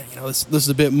were like, this is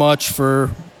a bit much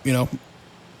for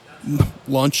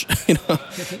lunch,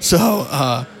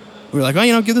 So we were like,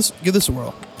 oh, give this a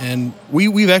whirl, and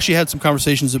we've actually had some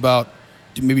conversations about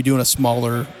maybe doing a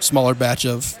smaller batch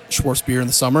of Schwarzbier in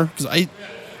the summer,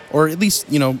 or at least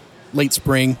late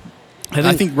spring.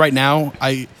 I think right now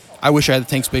I wish I had the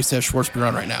tank space to have Schwarzbier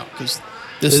on right now, because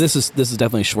This is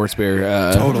definitely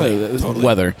Schwarzbier Totally.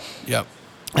 weather. Yeah.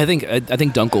 I think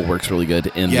Dunkel works really good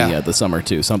in the summer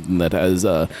too. Something that has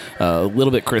a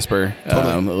little bit crisper,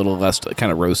 Totally. a little less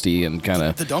kind of roasty and kind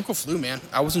of. The Dunkel flew, man.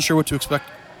 I wasn't sure what to expect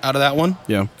out of that one.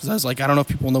 Yeah. Because I was like, I don't know if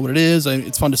people know what it is.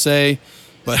 It's fun to say,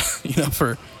 but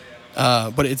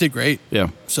but it did great. Yeah.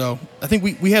 So I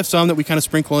think we have some that we kind of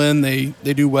sprinkle in. They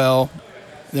do well.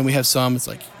 Then we have some. It's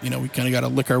like we kind of got to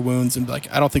lick our wounds and be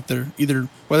like, I don't think they're either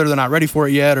whether they're not ready for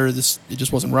it yet or it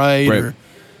just wasn't right. Or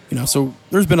so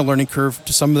there's been a learning curve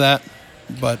to some of that,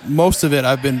 but most of it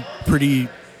I've been pretty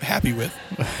happy with.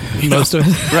 Most of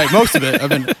it, Right, most of it I've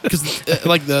been, because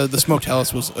like the smoked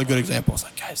Hellas was a good example. I was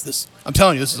like, guys, I'm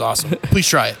telling you, this is awesome. Please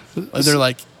try it. They're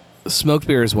like, smoked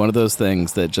beer is one of those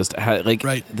things that just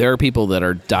Right. there are people that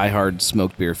are diehard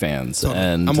smoked beer fans, Totally.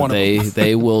 and I'm one of them.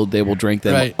 they will drink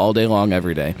them Right. all day long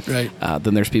every day. Right.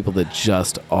 Then there's people that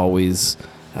just always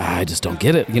I just don't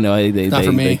get it. Not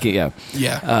for me. yeah.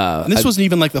 And this wasn't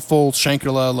even like the full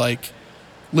Shankerla like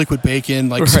liquid bacon,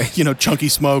 like Right. chunky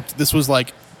smoked. This was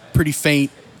like pretty faint,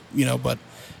 but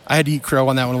I had to eat crow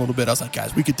on that one a little bit. I was like,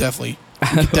 guys, we could definitely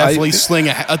sling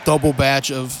a double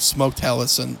batch of smoked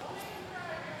Hellas. And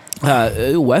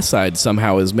West Side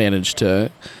somehow has managed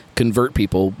to convert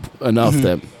people enough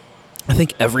that I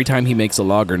think every time he makes a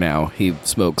lager now, he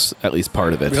smokes at least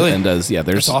part of it. Really? And does, there's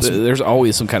That's awesome. there's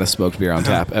always some kind of smoked beer on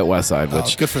tap at West Side,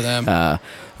 which good for them.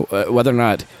 whether or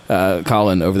not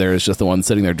Colin over there is just the one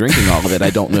sitting there drinking all of it, I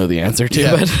don't know the answer to.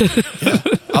 Yeah.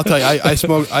 But I'll tell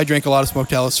you, I drank a lot of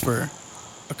smoked Hellas for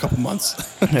a couple months.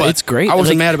 But it's great. I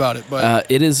wasn't Like, mad about it, but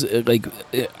it is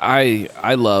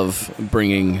I love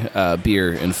bringing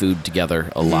beer and food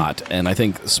together a lot, and I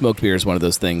think smoked beer is one of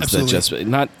those things Absolutely. that just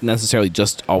not necessarily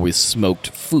just always smoked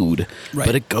food, Right.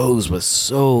 but it goes with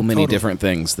so many Totally. different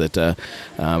things that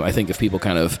I think if people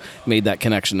kind of made that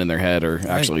connection in their head or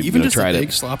actually even just tried a big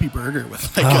it. sloppy burger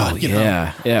with like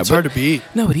Yeah, it's but- hard to beat.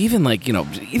 No, but even like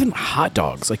even hot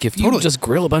dogs. Like if you Totally. just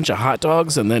grill a bunch of hot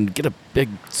dogs and then get a big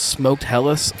smoked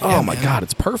Hellas, oh my man. god,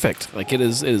 it's perfect. Like it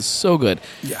is so good.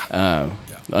 Yeah.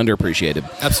 Underappreciated.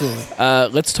 Absolutely.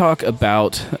 Let's talk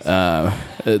about.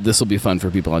 This will be fun for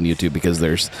people on YouTube because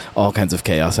there's all kinds of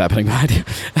chaos happening behind you.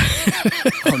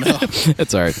 Oh no.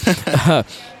 It's all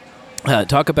right.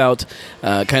 Talk about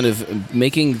kind of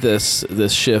making this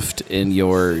shift in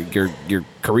your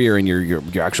career and your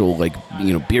actual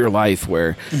beer life,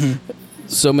 where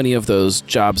so many of those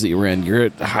jobs that you're in, you're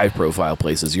at high profile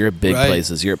places, you're at big Right.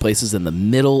 places, you're at places in the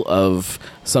middle of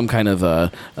some kind of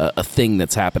a thing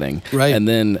that's happening, Right. and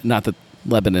then not that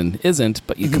Lebanon isn't,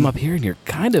 but you come up here and you're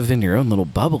kind of in your own little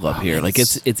bubble up here. man, Like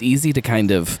it's easy to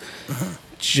kind of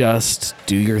just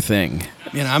do your thing.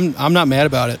 Man, I'm not mad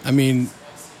about it. I mean,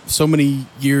 so many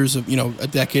years of a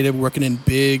decade of working in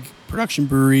big production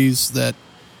breweries that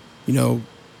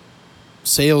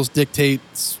sales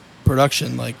dictates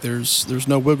production. Like there's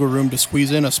no wiggle room to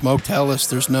squeeze in a smoked Hellas.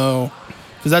 There's no,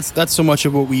 because that's so much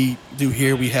of what we do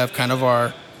here. We have kind of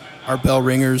our bell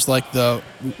ringers, like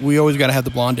we always got to have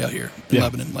the Blondale here in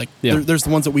Lebanon. Like there's the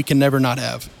ones that we can never not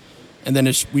have, and then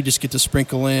we just get to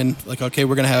sprinkle in, like, okay,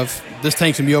 we're gonna have this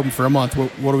tank's gonna be open for a month.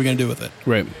 What are we gonna do with it?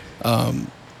 Right.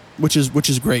 Which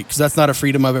is great, because that's not a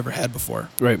freedom I've ever had before.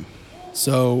 Right.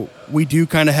 So we do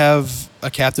kind of have a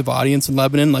captive audience in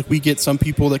Lebanon. Like, we get some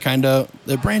people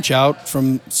that branch out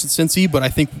from Cincy, but I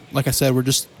think, like I said, we're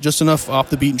just enough off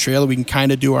the beaten trail that we can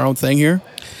kind of do our own thing here.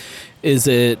 Is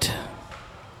there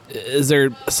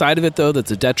a side of it, though,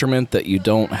 that's a detriment, that you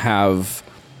don't have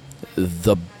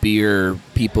the beer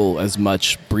people as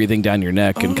much breathing down your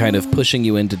neck and kind of pushing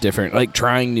you into different, like,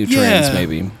 trying new trends,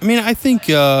 maybe? I mean, I think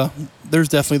there's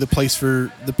definitely the place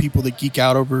for the people that geek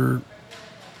out over...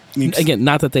 Again,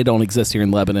 not that they don't exist here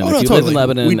in Lebanon. If you live in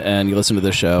Lebanon and you listen to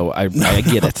this show, I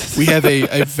get it. We have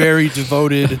a very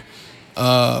devoted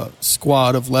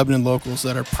squad of Lebanon locals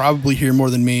that are probably here more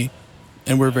than me,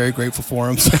 and we're very grateful for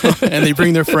them. So, and they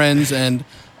bring their friends, and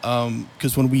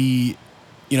because when we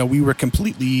were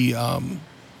completely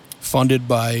funded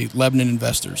by Lebanon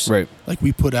investors. Right. Like,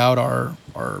 we put out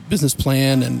our business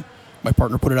plan, and my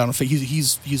partner put it out on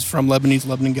Facebook. He's from Lebanon. He's a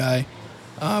Lebanon guy.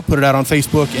 Put it out on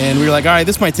Facebook, and we were like, all right,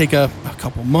 this might take a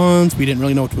couple months. We didn't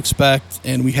really know what to expect,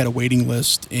 and we had a waiting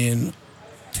list in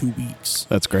 2 weeks.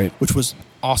 That's great. Which was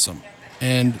awesome.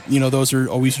 And, those are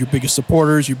always your biggest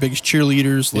supporters, your biggest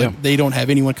cheerleaders. Like, they don't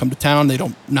have anyone come to town. They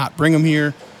don't not bring them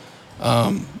here.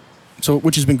 So,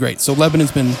 which has been great. So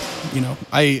Lebanon's been,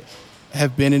 I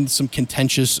have been in some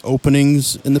contentious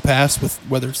openings in the past with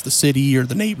whether it's the city or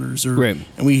the neighbors, and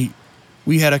we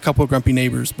had a couple of grumpy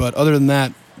neighbors, but other than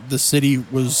that, the city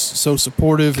was so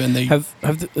supportive, and they have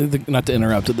not to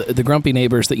interrupt, the grumpy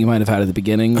neighbors that you might have had at the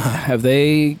beginning, have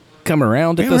they come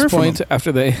around at this point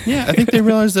after they? Yeah, I think they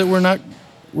realized that we're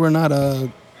not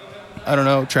a, I don't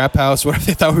know, trap house, whatever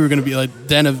they thought we were going to be, like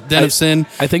den of sin.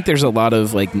 I think there's a lot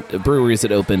of breweries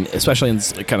that open, especially in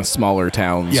kind of smaller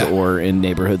towns or in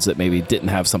neighborhoods that maybe didn't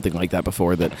have something like that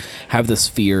before, that have this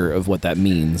fear of what that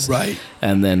means. Right.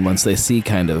 And then once they see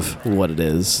kind of what it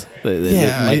is, they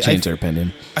might change their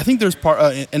opinion. I think there's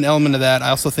an element of that. I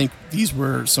also think these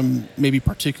were some maybe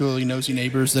particularly nosy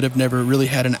neighbors that have never really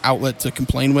had an outlet to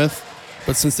complain with,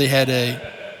 but since they had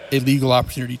a legal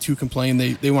opportunity to complain,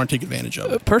 they want to take advantage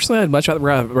of it. Personally, I'd much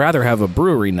rather have a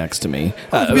brewery next to me.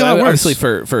 Obviously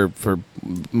for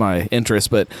my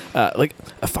interest, but like,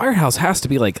 a firehouse has to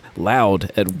be like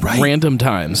loud at random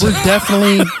times. We're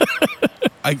definitely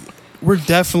we're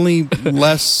definitely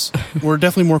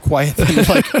more quiet than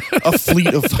like a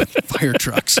fleet of fire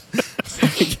trucks.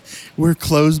 Like, we're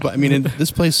closed, but I mean, in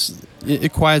this place,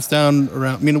 it quiets down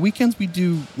around. I mean, on weekends we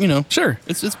do, sure,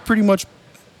 it's pretty much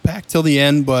packed till the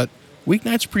end, but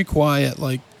weeknights are pretty quiet.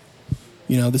 Like,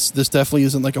 this definitely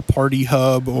isn't like a party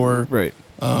hub or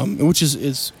which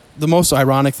is the most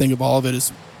ironic thing of all of it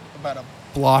is about a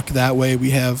block that way we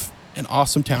have an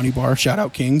awesome townie bar, shout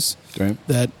out Kings,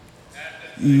 that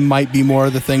might be more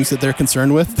of the things that they're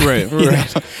concerned with,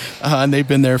 and they've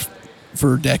been there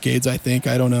for decades, I think.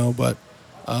 I don't know, but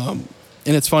and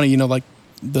it's funny, like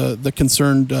the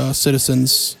concerned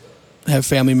citizens have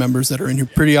family members that are in here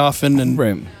pretty often,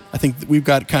 and I think we've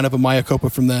got kind of a Maya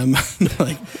Copa from them,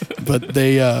 but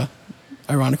they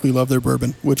ironically love their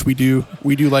bourbon, which we do.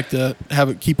 We do like to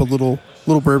keep a little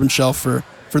bourbon shelf for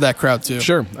that crowd too.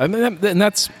 Sure, I mean, and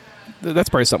that's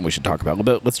probably something we should talk about.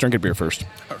 But let's drink a beer first.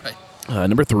 All right.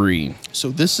 Number 3. So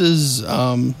this is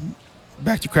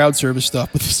back to crowd service stuff,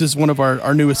 but this is one of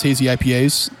our newest hazy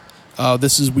IPAs.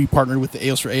 We partnered with the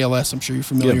Ales for ALS. I'm sure you're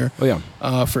familiar.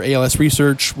 For ALS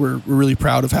research, we're really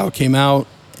proud of how it came out,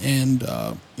 and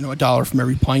 $1 from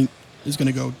every pint is going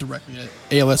to go directly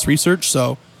to ALS research.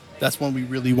 So that's one we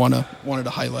really wanted to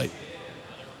highlight.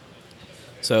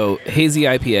 So hazy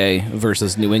IPA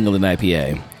versus New England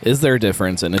IPA. Is there a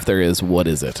difference? And if there is, what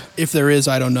is it? If there is,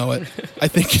 I don't know it. I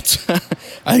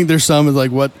think there's some like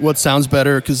what sounds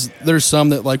better, because there's some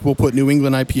that like we'll put New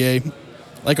England IPA.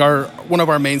 Like one of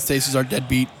our mainstays is our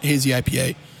Deadbeat Hazy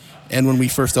IPA, and when we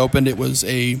first opened, we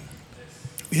hit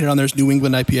it on there's New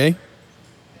England IPA,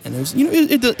 and it was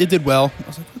it did well. I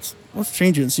was like, let's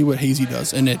change it and see what hazy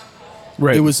does, and it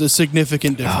was a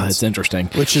significant difference. Oh, that's interesting.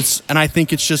 And I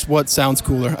think it's just what sounds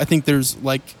cooler. I think there's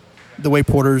like the way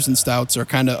porters and stouts are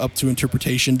kind of up to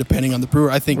interpretation depending on the brewer.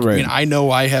 I think I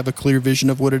know I have a clear vision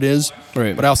of what it is,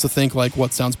 but I also think like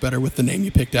what sounds better with the name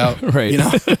you picked out.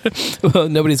 Well,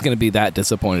 nobody's going to be that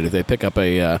disappointed if they pick up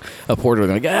a porter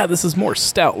and they're like, this is more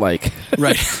stout like.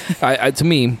 Right. To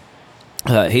me,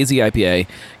 hazy IPA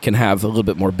can have a little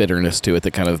bit more bitterness to it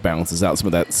that kind of balances out some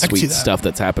of that sweet stuff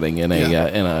that's happening in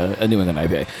a New England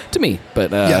IPA to me.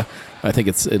 But I think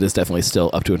it is definitely still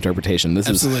up to interpretation.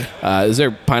 Absolutely. Is there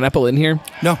pineapple in here?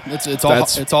 No, it's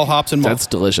all hops and malt. That's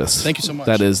delicious. Thank you so much.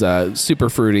 That is super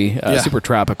fruity, super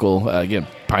tropical. Again,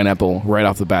 pineapple right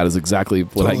off the bat is exactly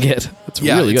what I get. It's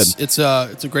really good. It's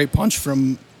a great punch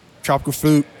from tropical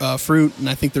fruit, and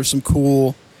I think there's some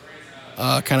cool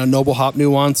kind of noble hop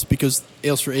nuance because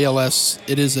ales for ALS,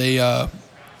 it is a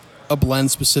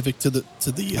blend specific to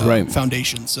the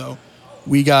foundation. So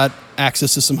we got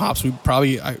access to some hops we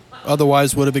probably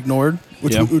otherwise would have ignored,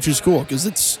 which is cool because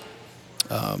it's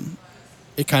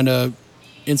it kind of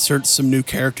inserts some new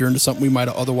character into something we might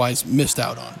have otherwise missed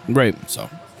out on. Right. So.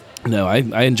 No,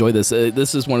 I enjoy this.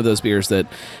 This is one of those beers that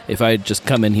if I just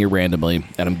come in here randomly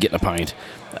and I'm getting a pint,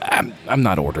 I'm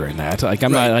not ordering that. Like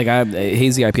I'm not like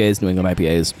hazy IPAs, New England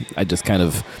IPAs. I just kind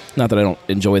of not that I don't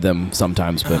enjoy them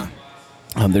sometimes, but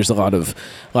there's a lot of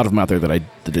them out there that I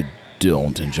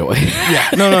don't enjoy.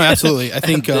 No, absolutely. I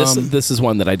think this is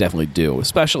one that I definitely do,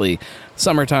 especially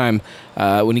summertime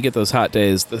when you get those hot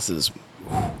days. This is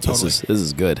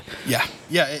good. Yeah,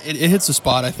 it hits the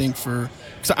spot. I think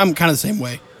because I'm kind of the same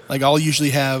way. Like I'll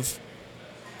usually have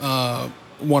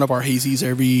one of our hazies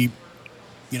every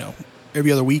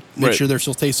other week. Make sure they're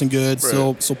still tasting good,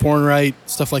 still pouring right,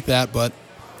 stuff like that. But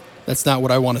that's not what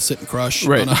I want to sit and crush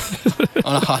on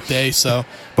a hot day. So,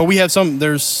 but we have some.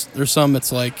 There's some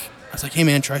that's like I was like, hey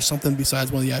man, try something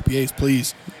besides one of the IPAs,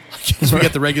 please. Because we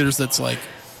get the regulars that's like,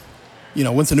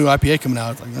 when's the new IPA coming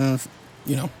out? It's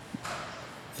like,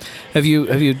 Have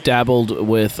you dabbled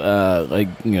with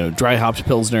dry hopped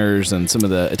pilsners and some of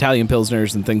the Italian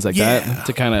pilsners and things like that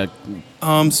to kind of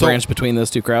branch between those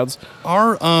two crowds?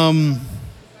 Our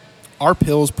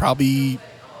pils probably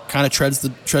kind of treads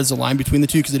the line between the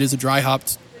two because it is a dry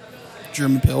hopped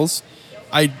German pils.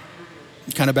 I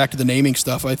kind of back to the naming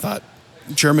stuff. I thought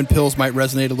German pils might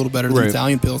resonate a little better than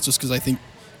Italian pils just because I think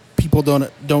people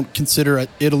don't consider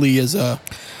Italy as a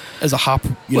hop,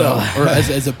 or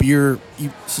as a beer,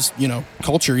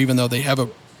 culture, even though they have a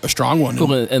strong one.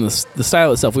 Well, and the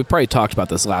style itself, we probably talked about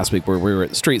this last week where we were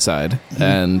at Street Side,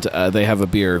 and they have a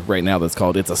beer right now that's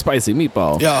called It's a Spicy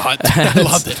Meatball. Yeah, I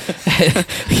loved it.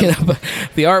 But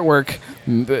the artwork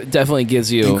definitely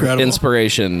gives you incredible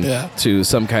inspiration to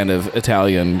some kind of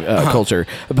Italian culture,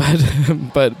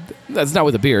 but that's not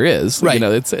what the beer is. Right.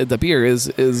 The beer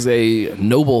is a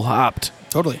noble hopped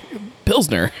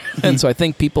Pilsner. And so I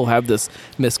think people have this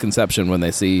misconception when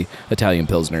they see Italian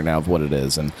Pilsner now of what it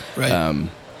is. And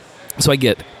so I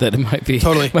get that it might be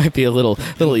a little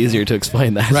easier to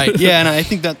explain that. Right. Yeah, and I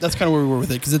think that's kind of where we were with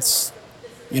it because it's,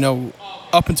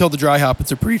 up until the dry hop,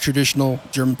 it's a pretty traditional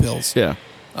German Pils. Yeah.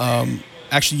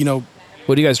 Actually,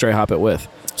 what do you guys dry hop it with?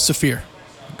 Saphir.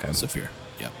 Okay. Saphir.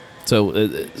 Yeah. So,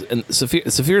 and Saphir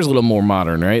is a little more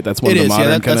modern, right? That's one of the modern.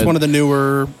 Yeah, that's one of the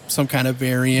newer, some kind of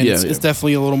variant. Yeah, it's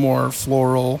definitely a little more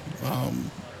floral, a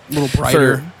little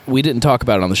brighter. We didn't talk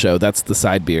about it on the show. That's the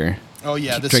side beer. Oh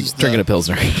yeah, drinking a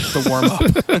Pilsner. The warm up.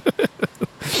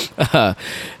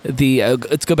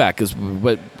 Let's go back because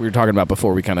what we were talking about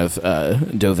before we kind of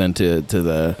dove into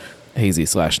the hazy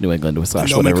 / New England /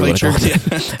 whatever we want to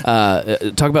call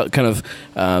it. Talk about kind of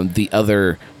the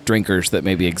other drinkers that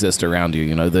maybe exist around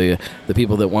you. The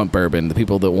people that want bourbon, the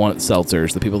people that want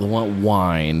seltzers, the people that want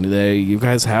wine. You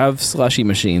guys have slushy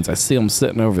machines. I see them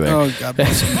sitting over there. Oh, God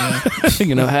bless them.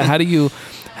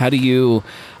 How do you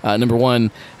number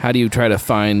one, how do you try to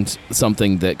find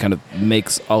something that kind of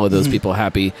makes all of those people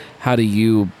happy? How do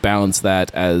you balance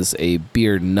that as a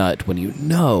beer nut when you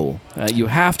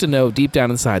have to know deep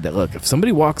down inside that, look, if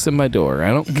somebody walks in my door, I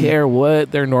don't care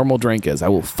what their normal drink is, I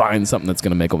will find something that's going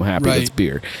to make them happy that's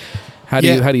beer. How do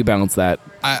you balance that?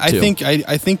 I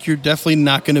think you're definitely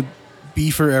not going to be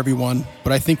for everyone,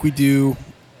 but I think we do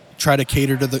try to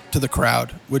cater to the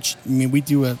crowd, which, we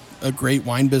do a great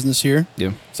wine business here.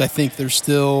 Yeah. So I think there's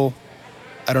still,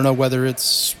 I don't know whether I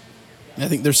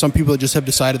think there's some people that just have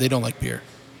decided they don't like beer.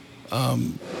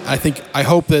 I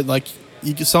hope that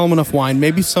you can sell them enough wine.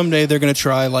 Maybe someday they're going to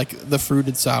try the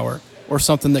fruited sour or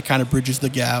something that kind of bridges the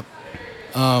gap.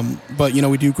 But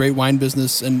we do great wine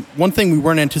business. And one thing we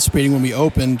weren't anticipating when we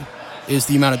opened is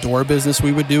the amount of door business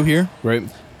we would do here. Right.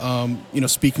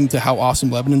 Speaking to how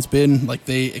awesome Lebanon's been,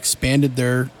 they expanded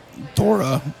their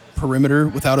Dora perimeter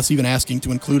without us even asking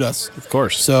to include us. Of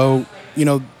course. So,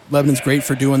 Lebanon's great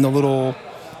for doing the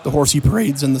horsey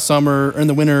parades in the summer or in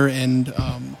the winter, and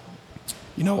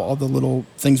all the little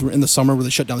things were in the summer where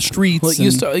they shut down the streets. Well,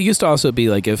 it used to also be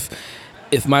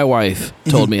if my wife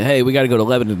told me, hey, we got to go to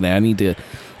Lebanon today, I need to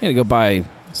go buy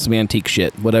some antique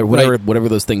shit, whatever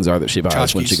those things are that she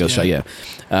buys when she goes shop. Yeah,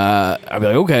 I'd be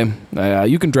like, okay,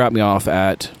 you can drop me off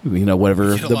at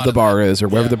whatever the bar is or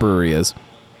wherever the brewery is.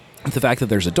 The fact that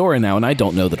there's a door in now, and I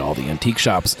don't know that all the antique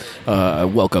shops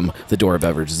welcome the door of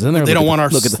beverages in there. They don't want our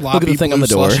look at the thing on the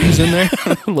door. In there.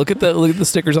 look at the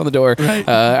stickers on the door. Right.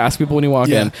 Ask people when you walk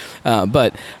in.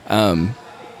 But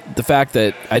the fact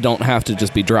that I don't have to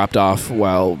just be dropped off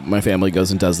while my family goes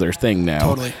and does their thing now.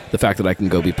 Totally. The fact that I can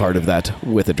go be part of that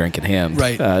with a drink in hand.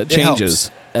 Right.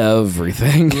 Changes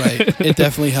everything. Right. It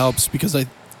definitely helps because I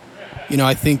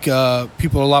think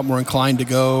people are a lot more inclined to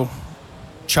go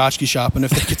tchotchke shopping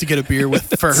if they get to get a beer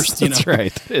with first. That's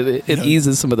right. It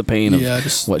eases some of the pain of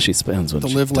just what she spends. When the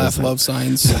she live, laugh, does love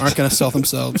signs aren't going to sell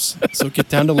themselves. So get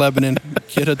down to Lebanon,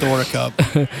 get a Dora cup,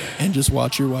 and just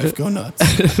watch your wife go nuts.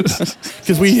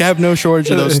 Because we have no shortage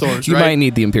of those stores. You right? might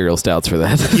need the Imperial Stouts for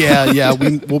that. Yeah.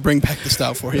 We'll bring back the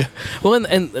stout for you. Well,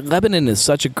 and Lebanon is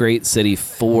such a great city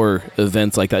for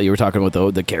events like that. You were talking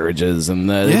about the carriages and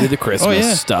the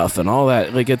Christmas stuff and all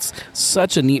that. Like, it's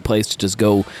such a neat place to just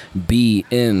go be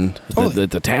in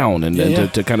the town and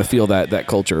to kind of feel that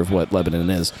culture of what Lebanon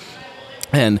is.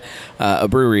 And a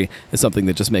brewery is something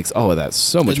that just makes all of that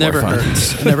so much more fun.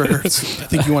 It never hurts. I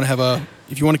think you want to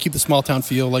if you want to keep the small town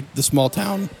feel, like the small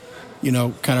town,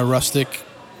 kind of rustic,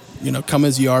 come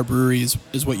as you are brewery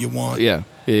is what you want. Yeah.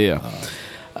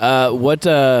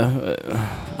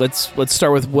 Let's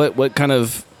start with what kind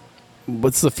of,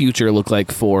 what's the future look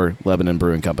like for Lebanon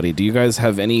Brewing Company? Do you guys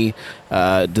have any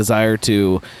desire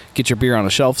to get your beer on a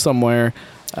shelf somewhere?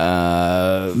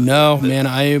 No, man.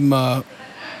 I am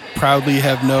proudly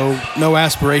have no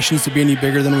aspirations to be any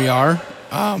bigger than we are.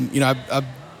 I've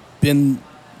been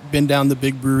down the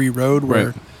big brewery road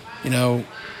where,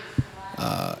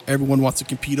 everyone wants to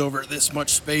compete over this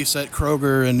much space at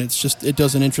Kroger, and it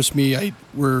doesn't interest me.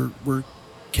 We're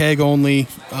keg only.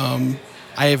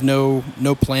 I have no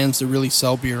plans to really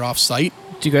sell beer off site.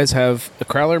 Do you guys have a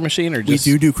crowler machine or just?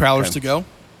 We do crowlers to go,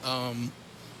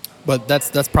 but that's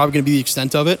probably going to be the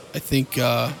extent of it. I think.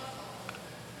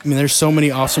 There's so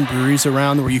many awesome breweries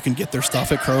around where you can get their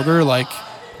stuff at Kroger. Like,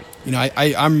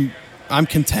 I'm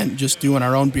content just doing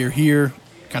our own beer here,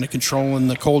 kind of controlling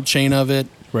the cold chain of it.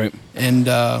 Right. And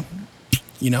I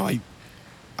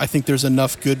think there's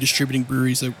enough good distributing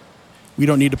breweries that we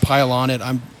don't need to pile on it.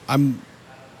 I'm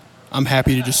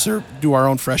happy to just do our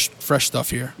own fresh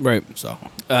stuff here. Right. So,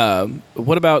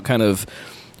 what about kind of,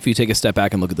 if you take a step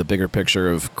back and look at the bigger picture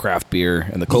of craft beer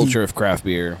and the culture of craft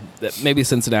beer, that maybe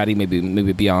Cincinnati,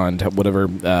 maybe beyond, whatever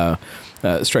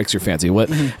strikes your fancy. What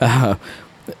do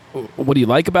you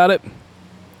like about it?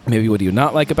 Maybe what do you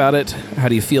not like about it? How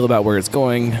do you feel about where it's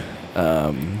going?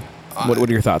 What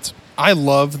are your thoughts? I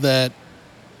love that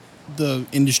the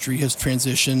industry has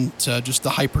transitioned to just the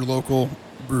hyper-local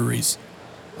breweries.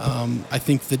 I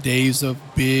think the days of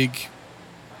big,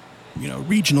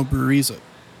 regional breweries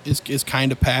is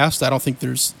kind of past. I don't think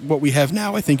there's what we have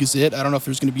now. I think is it. I don't know if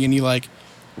there's going to be any like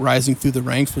rising through the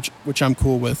ranks, which I'm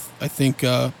cool with. I think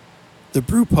the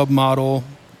brew pub model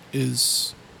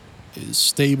is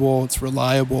stable. It's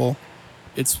reliable.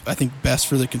 It's, I think, best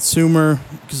for the consumer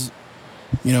because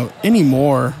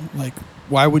anymore, like,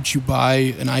 why would you buy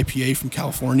an IPA from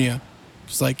California?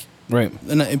 It's like, right.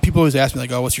 And people always ask me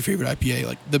like, oh, what's your favorite IPA?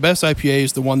 Like, the best IPA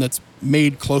is the one that's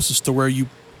made closest to where you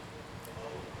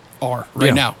are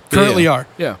now. Currently are.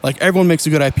 Yeah. Like, everyone makes a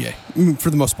good IPA for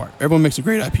the most part. Everyone makes a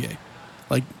great IPA.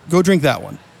 Like, go drink that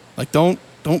one. Like, don't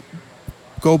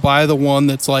go buy the one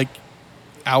that's like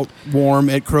out warm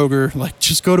at Kroger. Like,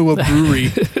 just go to a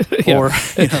brewery. Or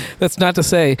that's not to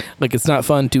say like it's not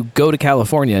fun to go to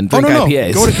California and drink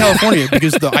IPAs. Go to California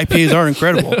because the IPAs are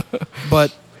incredible.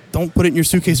 But don't put it in your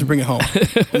suitcase and bring it home.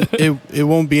 It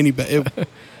won't be any better.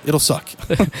 It'll suck.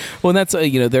 Well, and that's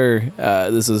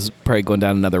this is probably going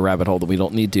down another rabbit hole that we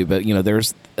don't need to. But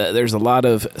there's a lot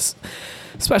of,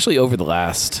 especially over the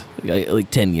last like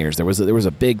 10 years, there was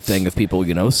a big thing of people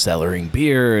cellaring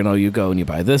beer, and you go and you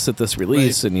buy this at this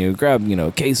release, right. And you grab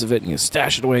a case of it and you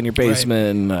stash it away in your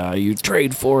basement, right. And you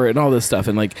trade for it and all this stuff,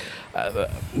 and like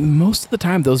most of the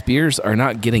time those beers are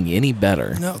not getting any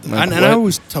better. No, and I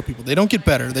always tell people they don't get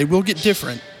better. They will get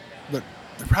different, but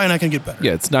they're probably not going to get better.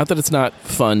 Yeah, it's not that it's not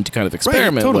fun to kind of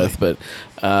experiment with, but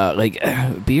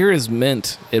beer is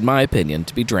meant, in my opinion,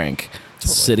 to be drank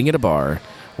sitting at a bar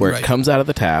where it comes out of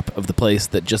the tap of the place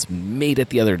that just made it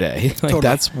the other day.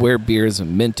 That's where beer is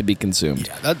meant to be consumed.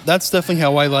 Yeah, that's definitely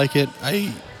how I like it.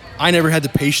 I never had the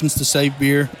patience to save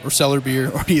beer or cellar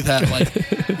beer or any of that. Like,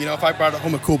 if I brought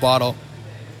home a cool bottle,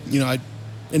 I'd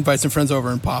invite some friends over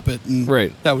and pop it, and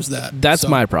Right. that was that. That's So,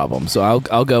 my problem. So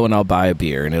I'll go and I'll buy a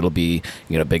beer, and it'll be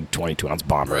a big 22-ounce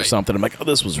bomber or Right. something. I'm like, oh,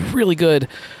 this was really good.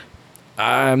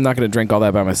 I'm not going to drink all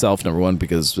that by myself. Number one,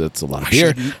 because it's a lot of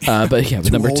beer. But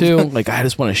but number old. two, like I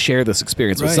just want to share this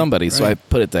experience with Right, somebody. So I right.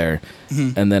 put it there,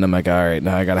 and then I'm like, all right,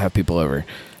 now I got to have people over.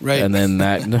 Right. And then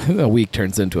that a week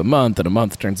turns into a month, and a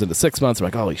month turns into 6 months. I'm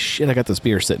like, holy shit, I got this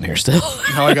beer sitting here still.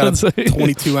 Now I got a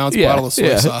 22-ounce bottle of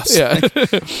soy sauce. Yeah.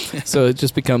 So it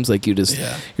just becomes like you're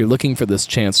looking for this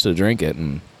chance to drink it,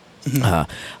 and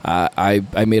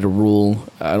I made a rule.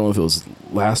 I don't know if it was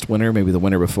last winter, maybe the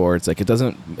winter before. It's like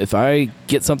if I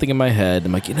get something in my head,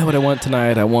 I'm like, you know what I want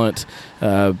tonight? I want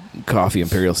coffee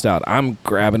imperial stout. I'm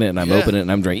grabbing it and I'm opening it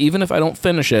and I'm drinking. Even if I don't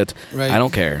finish it, Right. I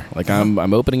don't care. Like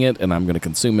I'm opening it and I'm going to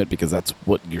consume it because that's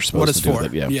what you're supposed What it's to do for.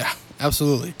 with it. Yeah,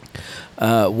 absolutely.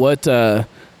 What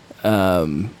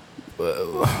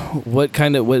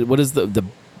is the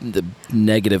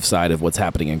negative side of what's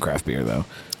happening in craft beer though?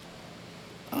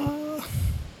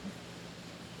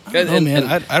 I don't know,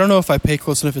 man. I don't know if I pay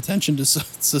close enough attention to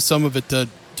some of it to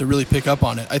really pick up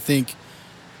on it. I think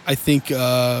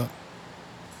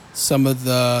some of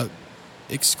the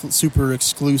super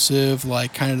exclusive,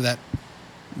 like kind of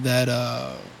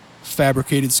that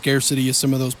fabricated scarcity of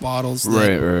some of those bottles.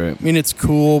 Right. I mean, it's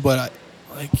cool, but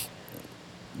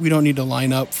we don't need to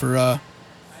line up for a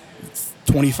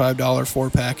 $25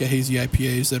 4-pack of hazy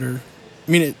IPAs that are.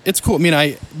 I mean, it's cool. I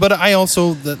mean, but I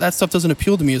also that stuff doesn't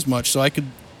appeal to me as much. So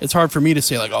it's hard for me to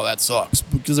say like, oh, that sucks,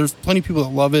 because there's plenty of people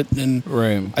that love it, and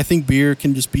Right. I think beer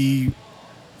can just be,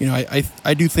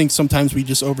 I do think sometimes we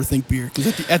just overthink beer,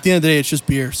 because at the end of the day, it's just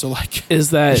beer. So like,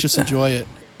 let's just enjoy it.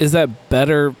 Is that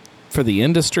better for the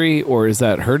industry, or is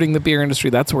that hurting the beer industry?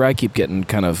 That's where I keep getting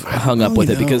kind of hung up with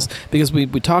it, because we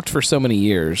talked for so many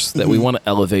years that we want to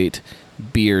elevate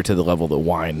beer to the level that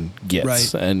wine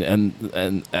gets, Right.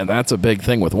 and that's a big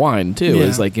thing with wine too.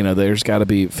 Is like there's got to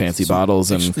be fancy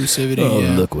bottles and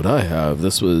exclusivity. Look what I have.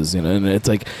 This was and it's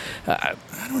like I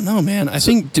don't know, man. I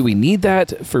think, do we need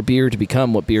that for beer to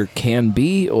become what beer can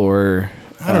be, or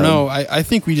I don't know. I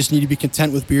think we just need to be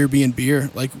content with beer being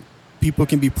beer. Like, people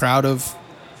can be proud of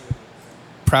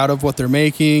what they're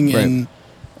making, Right.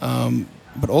 and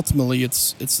but ultimately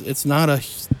it's not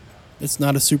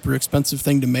a super expensive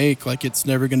thing to make. Like, it's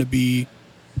never going to be.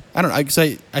 I don't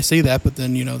know. I say that, but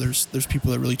then there's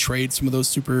people that really trade some of those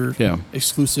super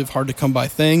exclusive, hard to come by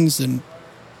things, and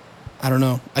I don't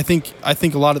know. I think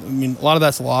a lot of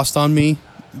that's lost on me,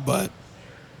 but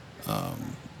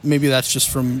maybe that's just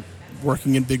from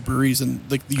working in big breweries and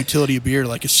like the utility of beer.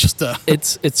 Like, it's just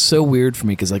it's so weird for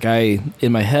me, because like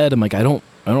in my head I'm like I don't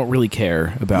really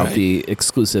care about Right. the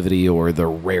exclusivity or the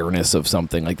rareness of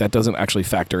something. Like, that doesn't actually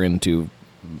factor into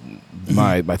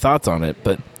my thoughts on it,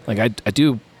 but like I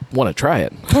do want to try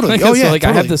it. Totally. Like, Oh, yeah, so, like, I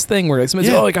totally. have this thing where like somebody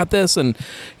says, I got this, and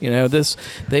this,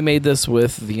 they made this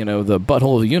with the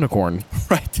butthole of a unicorn,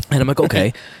 right. and I'm like,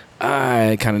 okay,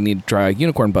 I kind of need to try a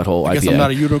unicorn butthole I guess IPA. I'm not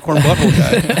a unicorn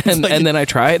butthole guy. and then I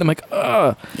try it, and I'm like,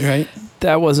 Right.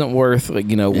 that wasn't worth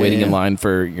waiting in line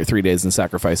for your 3 days and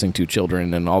sacrificing 2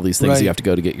 children and all these things Right. you have to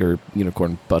go to get your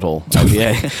unicorn butthole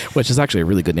IPA, which is actually a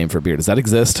really good name for a beer. Does that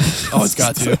exist? Oh, it's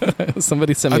got to.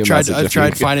 Somebody send me I've a tried. message. I've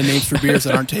tried finding names for beers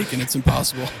that aren't taken. It's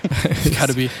impossible. It's got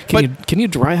to be. Can you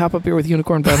dry hop a beer with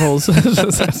unicorn buttholes?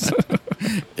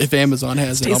 If Amazon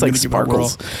has it, I'm Tastes going like to give it a whirl.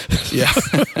 sparkles. Yeah.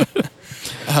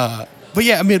 But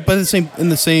yeah, I mean, but in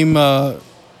the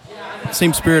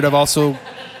same spirit, I've also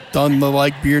done the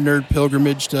like beer nerd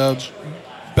pilgrimage to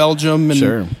Belgium and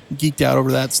Sure. geeked out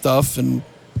over that stuff, and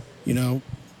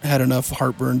had enough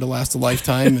heartburn to last a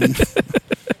lifetime. And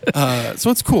so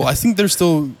it's cool. I think there's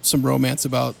still some romance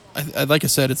about. Like I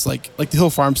said, it's like the Hill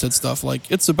Farmstead stuff.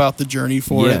 Like, it's about the journey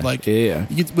for it. Like, yeah.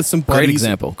 you get with some buddies. Great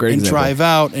example. Drive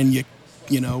out and you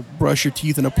brush your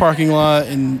teeth in a parking lot,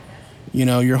 and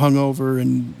you're hungover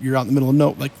and you're out in the middle of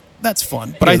nowhere. Like, that's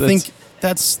fun. But Yeah, I think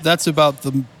that's about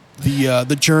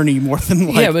the journey more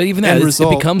than like but even that, end it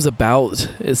result. becomes about.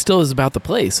 It still is about the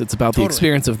place. It's about the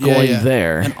experience of going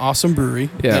there. An awesome brewery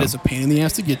that is a pain in the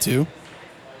ass to get to,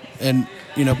 and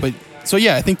but so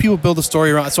yeah, I think people build a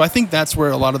story around. So I think that's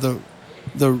where a lot of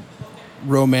the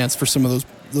romance for some of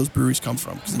those breweries come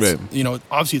from. 'Cause it's,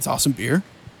 obviously it's awesome beer,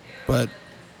 but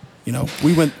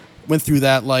we went through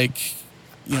that, like,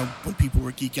 when people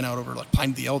were geeking out over like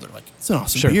Pine the Elder. Like, it's an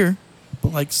awesome beer,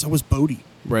 but like, so was Bodie.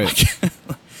 Right.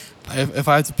 Like, if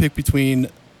I had to pick between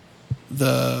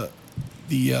the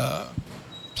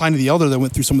Pine of the Elder that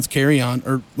went through someone's carry-on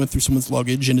or went through someone's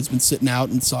luggage and has been sitting out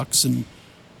and sucks, and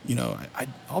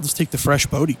I'll just take the fresh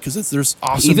Bodie, because there's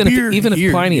awesome beer. Even if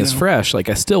here, Pliny is fresh, like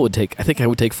I think I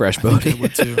would take fresh Bodie. I think I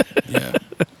would too. Yeah.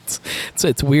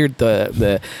 it's weird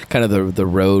the kind of the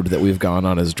road that we've gone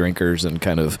on as drinkers and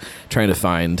kind of trying to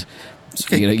find.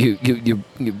 You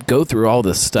go through all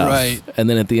this stuff, right, and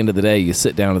then at the end of the day, you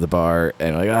sit down at the bar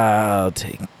and like, I'll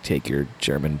take your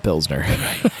German Pilsner.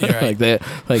 Right. like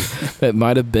that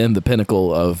might have been the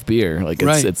pinnacle of beer. Like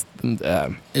it's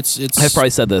I've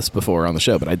probably said this before on the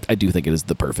show, but I do think it is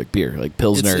the perfect beer. Like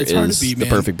Pilsner is the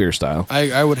perfect beer style.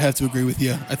 I would have to agree with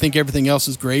you. I think everything else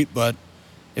is great, but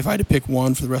if I had to pick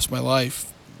one for the rest of my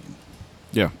life,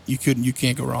 yeah, you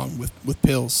can't go wrong with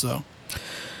Pils. So.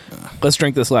 Let's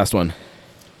drink this last one.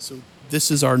 So this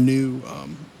is our new,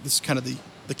 this is kind of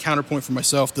the counterpoint for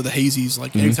myself to the hazies.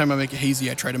 Like anytime I make a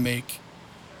hazy, I try to make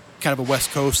kind of a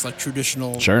West Coast, like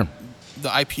traditional. Sure. The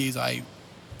IPAs I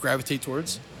gravitate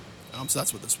towards. So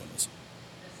that's what this one is.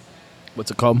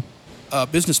 What's it called?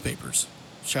 Business Papers.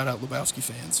 Shout out Lebowski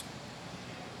fans.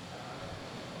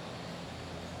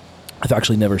 I've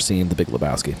actually never seen The Big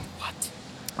Lebowski. What?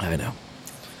 I know.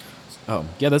 Oh,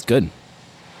 yeah, that's good.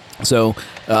 So,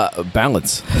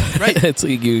 balance. Right. It's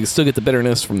you still get the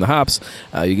bitterness from the hops.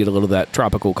 You get a little of that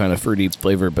tropical kind of fruity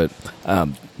flavor, but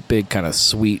big kind of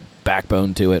sweet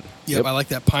backbone to it. Yep, I like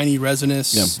that piney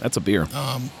resinous. Yeah, that's a beer.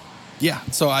 Yeah,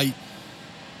 so I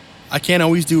can't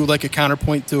always do like a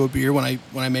counterpoint to a beer when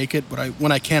I make it, but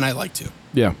when I can, I like to.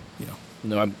 Yeah.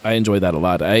 No, I enjoy that a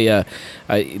lot.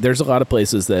 There's a lot of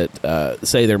places that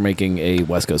say they're making a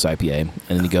West Coast IPA, and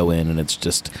then you go in and it's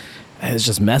just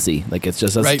messy. Like it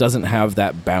just doesn't have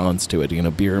that balance to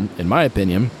it. Beer, in my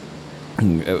opinion,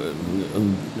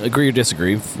 agree or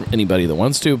disagree for anybody that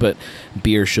wants to, but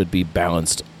beer should be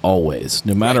balanced always,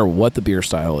 no matter what the beer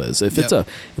style is. If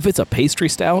it's a pastry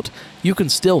stout, you can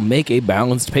still make a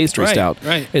balanced pastry stout.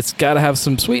 Right. It's got to have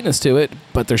some sweetness to it,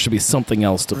 but there should be something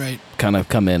else to kind of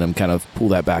come in and kind of pull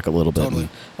that back a little bit. Totally.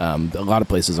 And, a lot of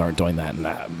places aren't doing that. And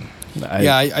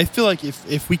I feel like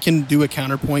if we can do a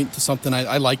counterpoint to something,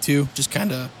 I like to just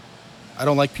kind of. I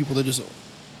don't like people that just.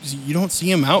 You don't see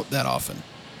them out that often.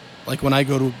 Like when I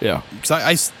go to, because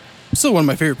I still one of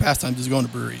my favorite pastimes is going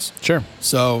to breweries. Sure.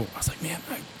 So I was like, man,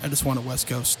 I just want a West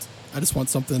Coast. I just want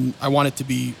something. I want it to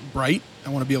be bright. I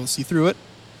want to be able to see through it.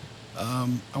 I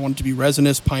want it to be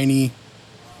resinous, piney,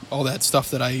 all that stuff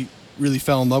that I really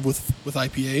fell in love with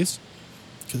IPAs.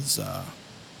 Because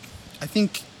I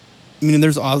think,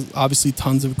 there's obviously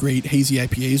tons of great hazy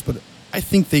IPAs, but I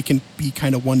think they can be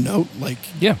kind of one note. Like,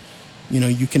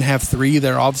 you can have three.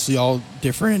 They're obviously all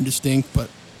different and distinct,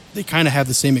 but they kind of have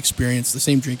the same experience, the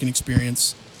same drinking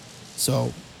experience.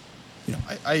 So,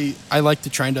 I like to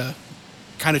try to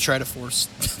force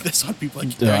this on people.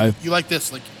 Like, you like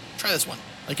this? Like, try this one.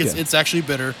 Like, it's actually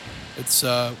bitter. It's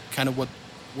kind of what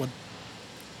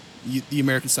the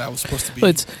American style was supposed to be.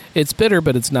 Well, it's bitter,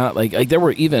 but it's not like there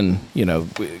were even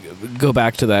go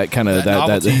back to that kind of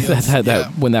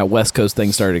that when that West Coast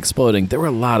thing started exploding. There were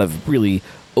a lot of really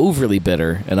overly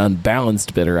bitter and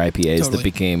unbalanced bitter IPAs that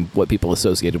became what people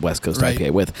associated West Coast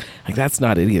IPA with. Like that's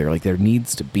not it either. Like there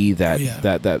needs to be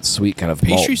that sweet kind of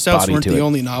pastry stouts weren't the it.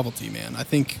 only novelty, man. I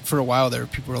think for a while there,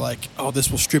 people were like, "Oh,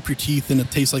 this will strip your teeth and it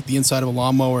tastes like the inside of a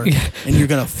lawnmower, and you're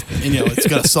gonna, it's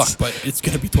gonna suck, but it's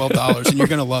gonna be $12 and you're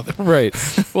gonna love it." Right.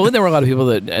 Well, then there were a lot of people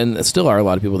that, and still are a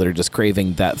lot of people that are just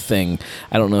craving that thing.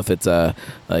 I don't know if it's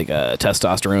like a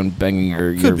testosterone banging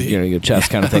your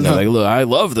chest kind of thing. Like, look, I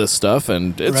love this stuff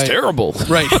and it's terrible.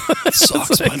 Right. It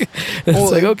sucks,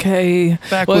 it's like, okay.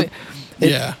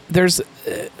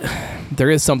 There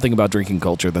is something about drinking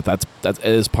culture that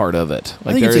is part of it.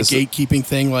 Like, I think it's a gatekeeping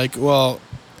thing. Like, well,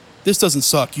 this doesn't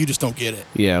suck. You just don't get it.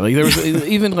 Yeah, like there was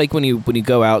even like when you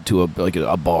go out to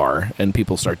a bar and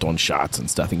people start doing shots and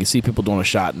stuff, and you see people doing a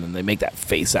shot and then they make that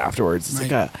face afterwards.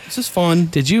 It's like, this is fun.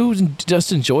 Did you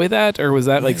just enjoy that, or was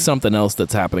that like something else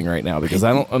that's happening right now? Because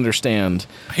I don't understand.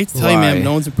 I hate to tell you, man,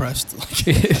 no one's impressed. Like,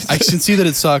 I can see that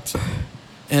it sucked,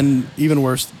 and even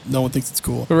worse, no one thinks it's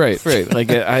cool. Right.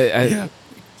 Like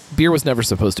beer was never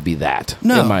supposed to be that,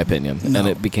 in my opinion, and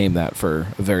it became that for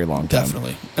a very long time.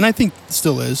 Definitely, and I think it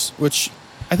still is. Which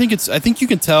I think you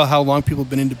can tell how long people have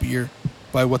been into beer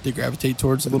by what they gravitate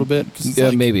towards a little bit.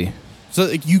 Maybe. So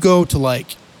like you go to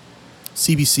like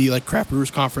CBC, like Craft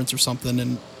Brewers Conference or something,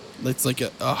 and it's like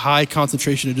a high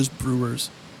concentration of just brewers,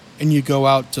 and you go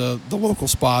out to the local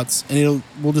spots, and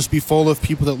will just be full of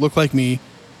people that look like me,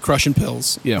 crushing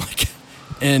pills. Yeah,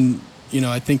 and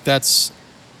I think that's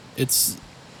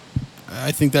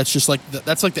just like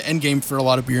that's like the end game for a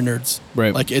lot of beer nerds.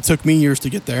 Right. Like it took me years to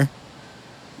get there.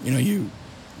 You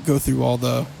go through all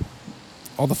the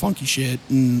funky shit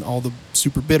and all the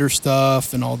super bitter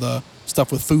stuff and all the stuff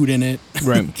with food in it.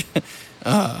 Right.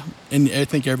 And I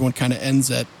think everyone kind of ends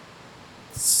at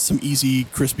some easy,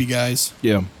 crispy guys.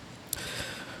 Yeah.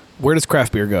 Where does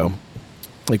craft beer go?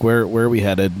 Like, where are we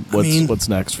headed? What's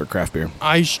next for craft beer?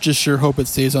 I just sure hope it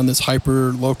stays on this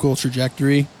hyper local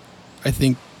trajectory. I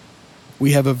think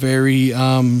we have a very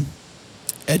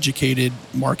educated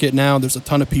market now. There's a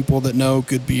ton of people that know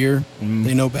good beer.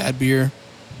 They know bad beer.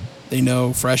 They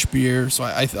know fresh beer. So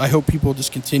I hope people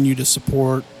just continue to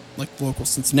support like local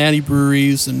Cincinnati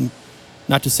breweries, and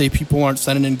not to say people aren't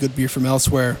sending in good beer from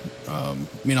elsewhere.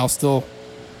 I'll still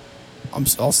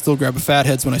grab a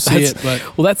Fatheads when I see it. But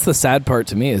that's the sad part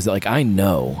to me, is that, like, I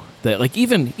know that, like,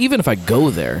 even if I go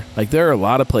there, like, there are a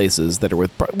lot of places that are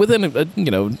within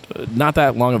not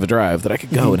that long of a drive that I could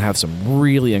go and have some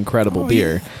really incredible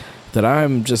beer that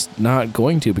I'm just not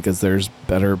going to because there's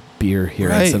better beer here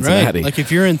in Cincinnati. Right. Like,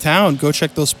 if you're in town, go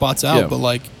check those spots out. Yeah. But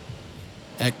like,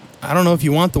 I don't know if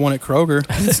you want the one at Kroger.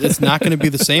 It's not going to be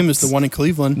the same as the one in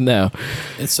Cleveland. No.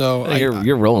 And so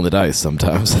you're rolling the dice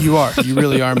sometimes. You are. You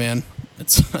really are, man.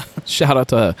 Shout out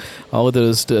to all of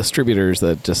those distributors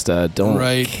that just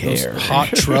don't care. Those hot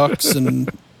trucks and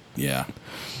yeah.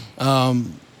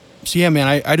 So yeah,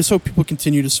 man, I just hope people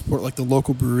continue to support like the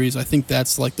local breweries. I think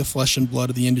that's like the flesh and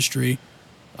blood of the industry.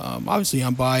 Obviously,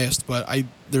 I'm biased, but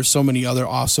there's so many other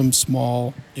awesome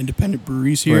small independent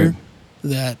breweries here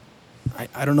that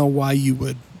I don't know why you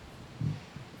would.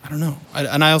 I don't know.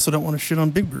 I also don't want to shit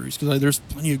on big breweries because there's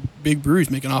plenty of big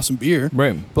breweries making awesome beer.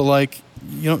 Right. But like,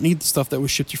 you don't need the stuff that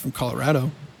was shipped here from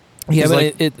Colorado. Yeah,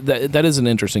 but that is an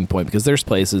interesting point, because there's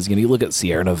places, you look at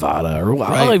Sierra Nevada, or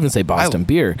I'll even say Boston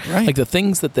Beer, like the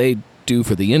things that they do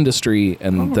for the industry,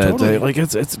 and totally.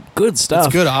 It's good stuff.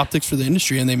 It's good optics for the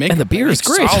industry, and they make the beer is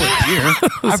great.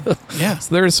 Solid beer.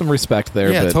 So there is some respect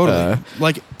there. Yeah, but, totally.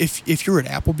 Like if you're at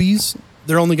Applebee's,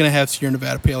 they're only going to have Sierra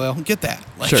Nevada Pale Ale. Get that.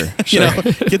 Like, sure.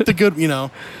 Get the good.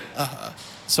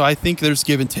 So I think there's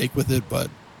give and take with it, but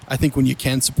I think when you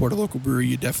can support a local brewery,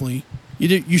 you definitely.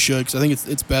 You should, because I think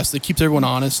it's best. It keeps everyone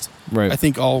honest. Right. I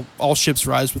think all ships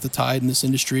rise with the tide in this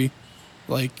industry.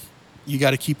 Like, you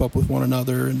got to keep up with one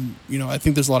another, and I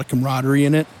think there's a lot of camaraderie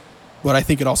in it. But I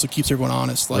think it also keeps everyone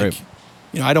honest. Like,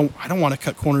 I don't want to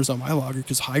cut corners on my lager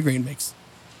because High Grain makes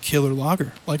killer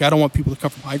lager. Like, I don't want people to come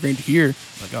from High Grain to here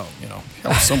like, that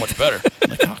was so much better.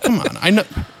 Like, oh, come on, I know,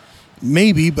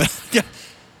 maybe, but yeah.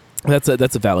 That's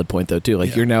a valid point though too.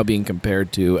 Like, you're now being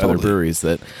compared to other breweries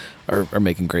that are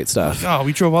making great stuff. Like,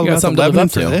 we drove all the way out to Lebanon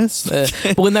for this.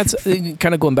 Well, and that's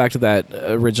kind of going back to that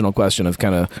original question of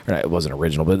it wasn't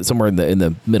original, but somewhere in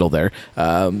the middle there,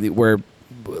 where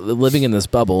living in this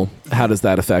bubble, how does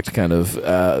that affect kind of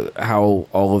how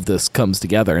all of this comes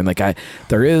together? And like,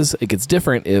 it gets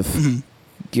different if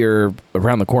you're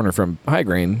around the corner from High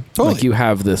Grain. Totally. Like, you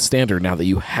have this standard now that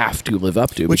you have to live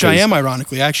up to. Which I am,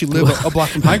 ironically. I actually live a block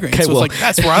from High Grain. Okay, so it's like,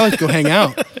 that's where I like to go hang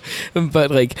out.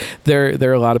 But like, there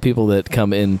are a lot of people that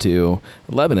come into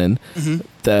Lebanon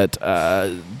that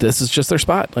this is just their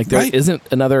spot. Like, there isn't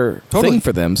another thing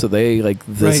for them. So they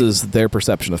this is their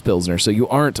perception of Pilsner. So you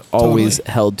aren't always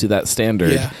held to that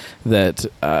standard that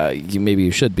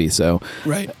you should be. So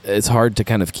it's hard to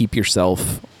kind of keep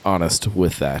yourself honest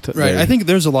with that. Right. I think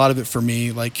there's a lot of it for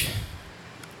me, like,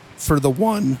 for the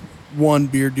one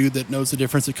beer dude that knows the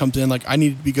difference that comes in, like, I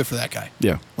need to be good for that guy.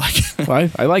 Yeah. Like,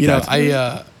 I like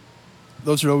that.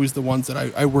 Those are always the ones that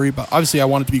I worry about. Obviously, I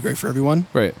want it to be great for everyone.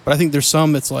 Right. But I think there's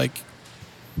some that's like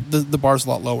the bar's a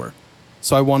lot lower.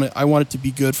 So I want it to be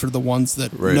good for the ones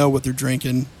that know what they're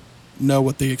drinking, know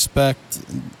what they expect,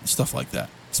 and stuff like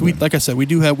that. So like I said, we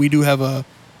do have a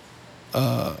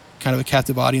kind of a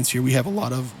captive audience here. We have a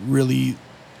lot of really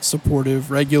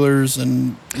supportive regulars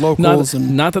and locals,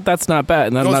 not that that's not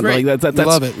bad. That's great. Like that's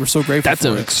love it. We're so grateful. That's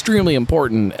extremely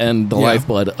important and the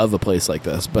lifeblood of a place like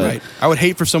this. But I would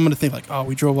hate for someone to think like, oh,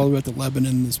 we drove all the way out to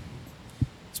Lebanon.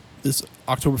 This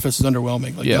Oktoberfest is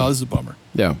underwhelming. Like, oh, this is a bummer.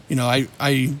 Yeah. I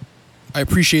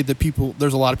appreciate that people.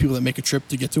 There's a lot of people that make a trip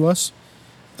to get to us.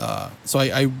 So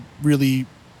I really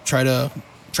try to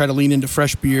lean into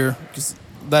fresh beer, because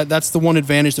that's the one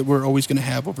advantage that we're always going to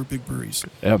have over big breweries.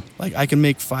 Yeah. Like, I can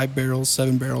make 5 barrels,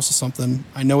 7 barrels of something.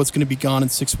 I know it's going to be gone in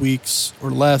 6 weeks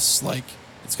or less. Like,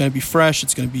 it's going to be fresh.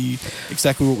 It's going to be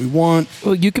exactly what we want.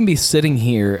 Well, you can be sitting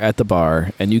here at the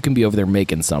bar and you can be over there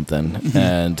making something,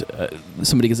 and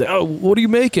somebody can say, "Oh, what are you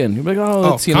making?" You're like,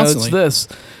 "Oh, it's it's this."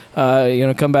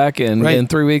 Come back in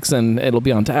 3 weeks and it'll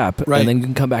be on tap. Right. And then you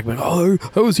can come back and be like, "Oh,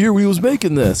 I was here when he was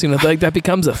making this." Like, that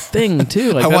becomes a thing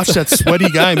too. Like, I watched that sweaty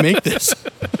guy make this.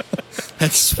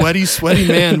 That sweaty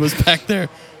man was back there.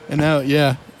 And now,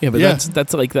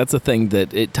 that's a thing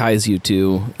that it ties you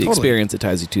to the experience. It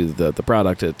ties you to the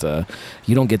product.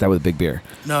 You don't get that with big beer.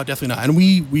 No, definitely not. And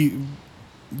we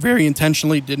very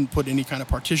intentionally didn't put any kind of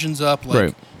partitions up, like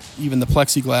Right. even the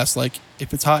plexiglass. Like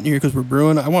if it's hot in here because we're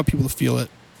brewing, I want people to feel it.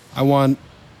 I want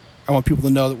people to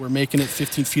know that we're making it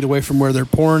 15 feet away from where they're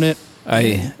pouring it.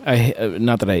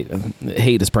 Not that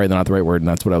hate is probably not the right word, and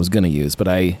that's what I was going to use, but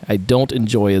I don't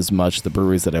enjoy as much the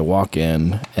breweries that I walk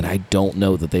in, and I don't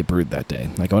know that they brewed that day.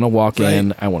 Like I want to walk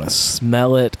in, I want to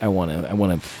smell it, I want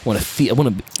to feel, I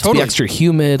want to be extra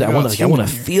humid. I want to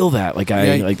feel that. Like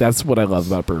like that's what I love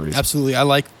about breweries. Absolutely, I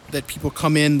like that people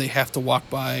come in, they have to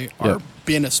walk by our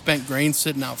bin of spent grain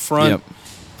sitting out front.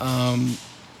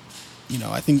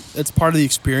 I think that's part of the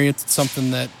experience. It's something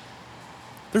that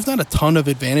there's not a ton of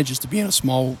advantages to being a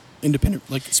small independent,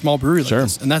 like small brewery like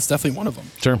this, and that's definitely one of them.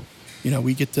 Sure.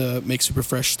 We get to make super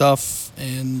fresh stuff,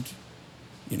 and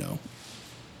it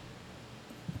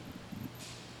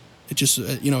just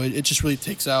it just really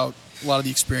takes out a lot of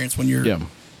the experience when you're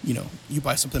you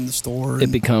buy something in the store.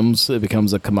 It becomes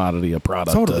a commodity, a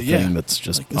product, a thing that's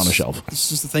just like on a shelf.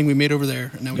 This is the thing we made over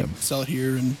there, and now we sell it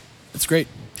here, and it's great.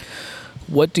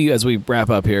 What do you, as we wrap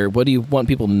up here, what do you want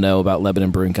people to know about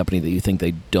Lebanon Brewing Company that you think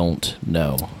they don't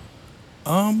know?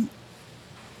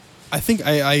 I think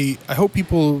I hope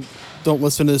people don't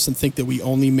listen to this and think that we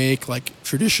only make like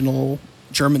traditional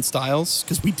German styles,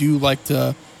 because we do like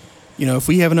to, if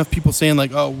we have enough people saying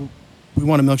like, oh, we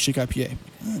want a milkshake IPA,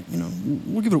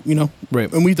 we'll give it, right.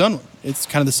 And we've done one. It's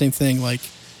kind of the same thing. Like,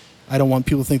 I don't want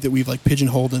people to think that we've like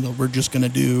pigeonholed and we're just going to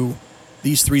do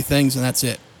these three things and that's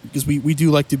it, because we do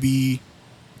like to be,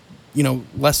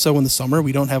 less so in the summer.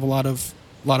 We don't have a lot of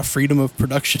freedom of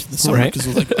production in the summer, because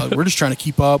we're just trying to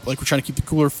keep up. Like, we're trying to keep the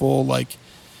cooler full. Like,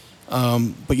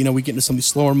 but we get into some of these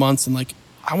slower months, and like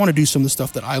I want to do some of the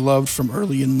stuff that I loved from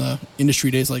early in the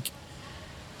industry days. Like,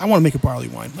 I want to make a barley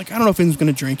wine. Like, I don't know if anyone's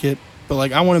going to drink it, but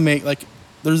like I want to make like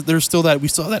there's still that, we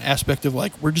still have that aspect of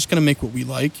like we're just going to make what we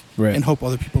like and hope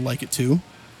other people like it too.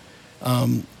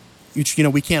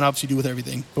 We can't obviously do with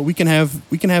everything, but we can have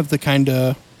the kind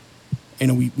of,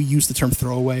 we use the term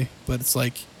throwaway, but it's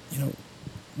like,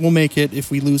 we'll make it. If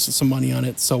we lose some money on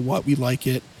it, so what? We like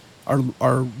it.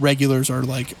 Our regulars, are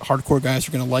like hardcore guys,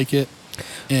 are going to like it,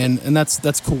 and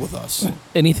that's cool with us.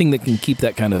 Anything that can keep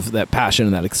that kind of that passion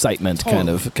and that excitement kind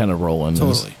of rolling.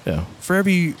 Totally. For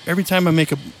every time I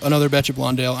make another batch of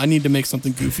blonde ale, I need to make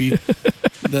something goofy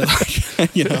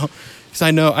that because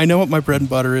I know what my bread and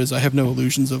butter is. I have no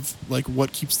illusions of like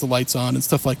what keeps the lights on and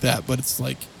stuff like that. But it's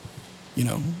like,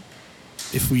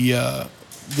 if we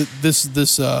this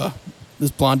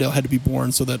blonde ale had to be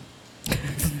born so that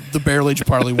the barrel-aged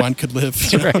barley wine could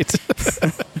live. Right.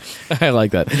 I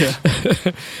like that.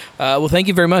 Yeah. Well, thank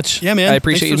you very much. Yeah, man. I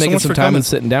appreciate you making some time and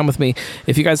sitting down with me.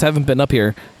 If you guys haven't been up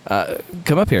here,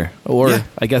 come up here. Or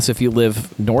I guess if you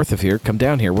live north of here, come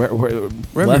down here.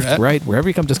 Left, right, wherever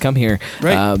you come, just come here.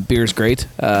 Right. Beer's great.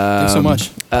 Thanks so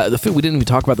much. The food, we didn't even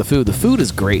talk about the food. The food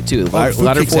is great, too.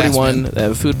 Ladder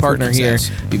 41, food partner here.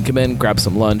 You can come in, grab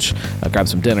some lunch, grab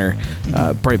some dinner.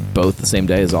 Probably both the same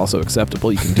day is also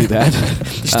acceptable. You can do that.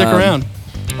 Stick around.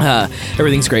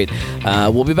 Everything's great.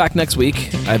 We'll be back next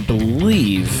week. I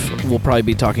believe we'll probably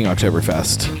be talking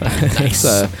Oktoberfest. Nice.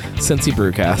 It's Cincy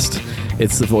Brewcast.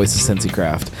 It's the voice of Cincy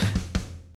Craft.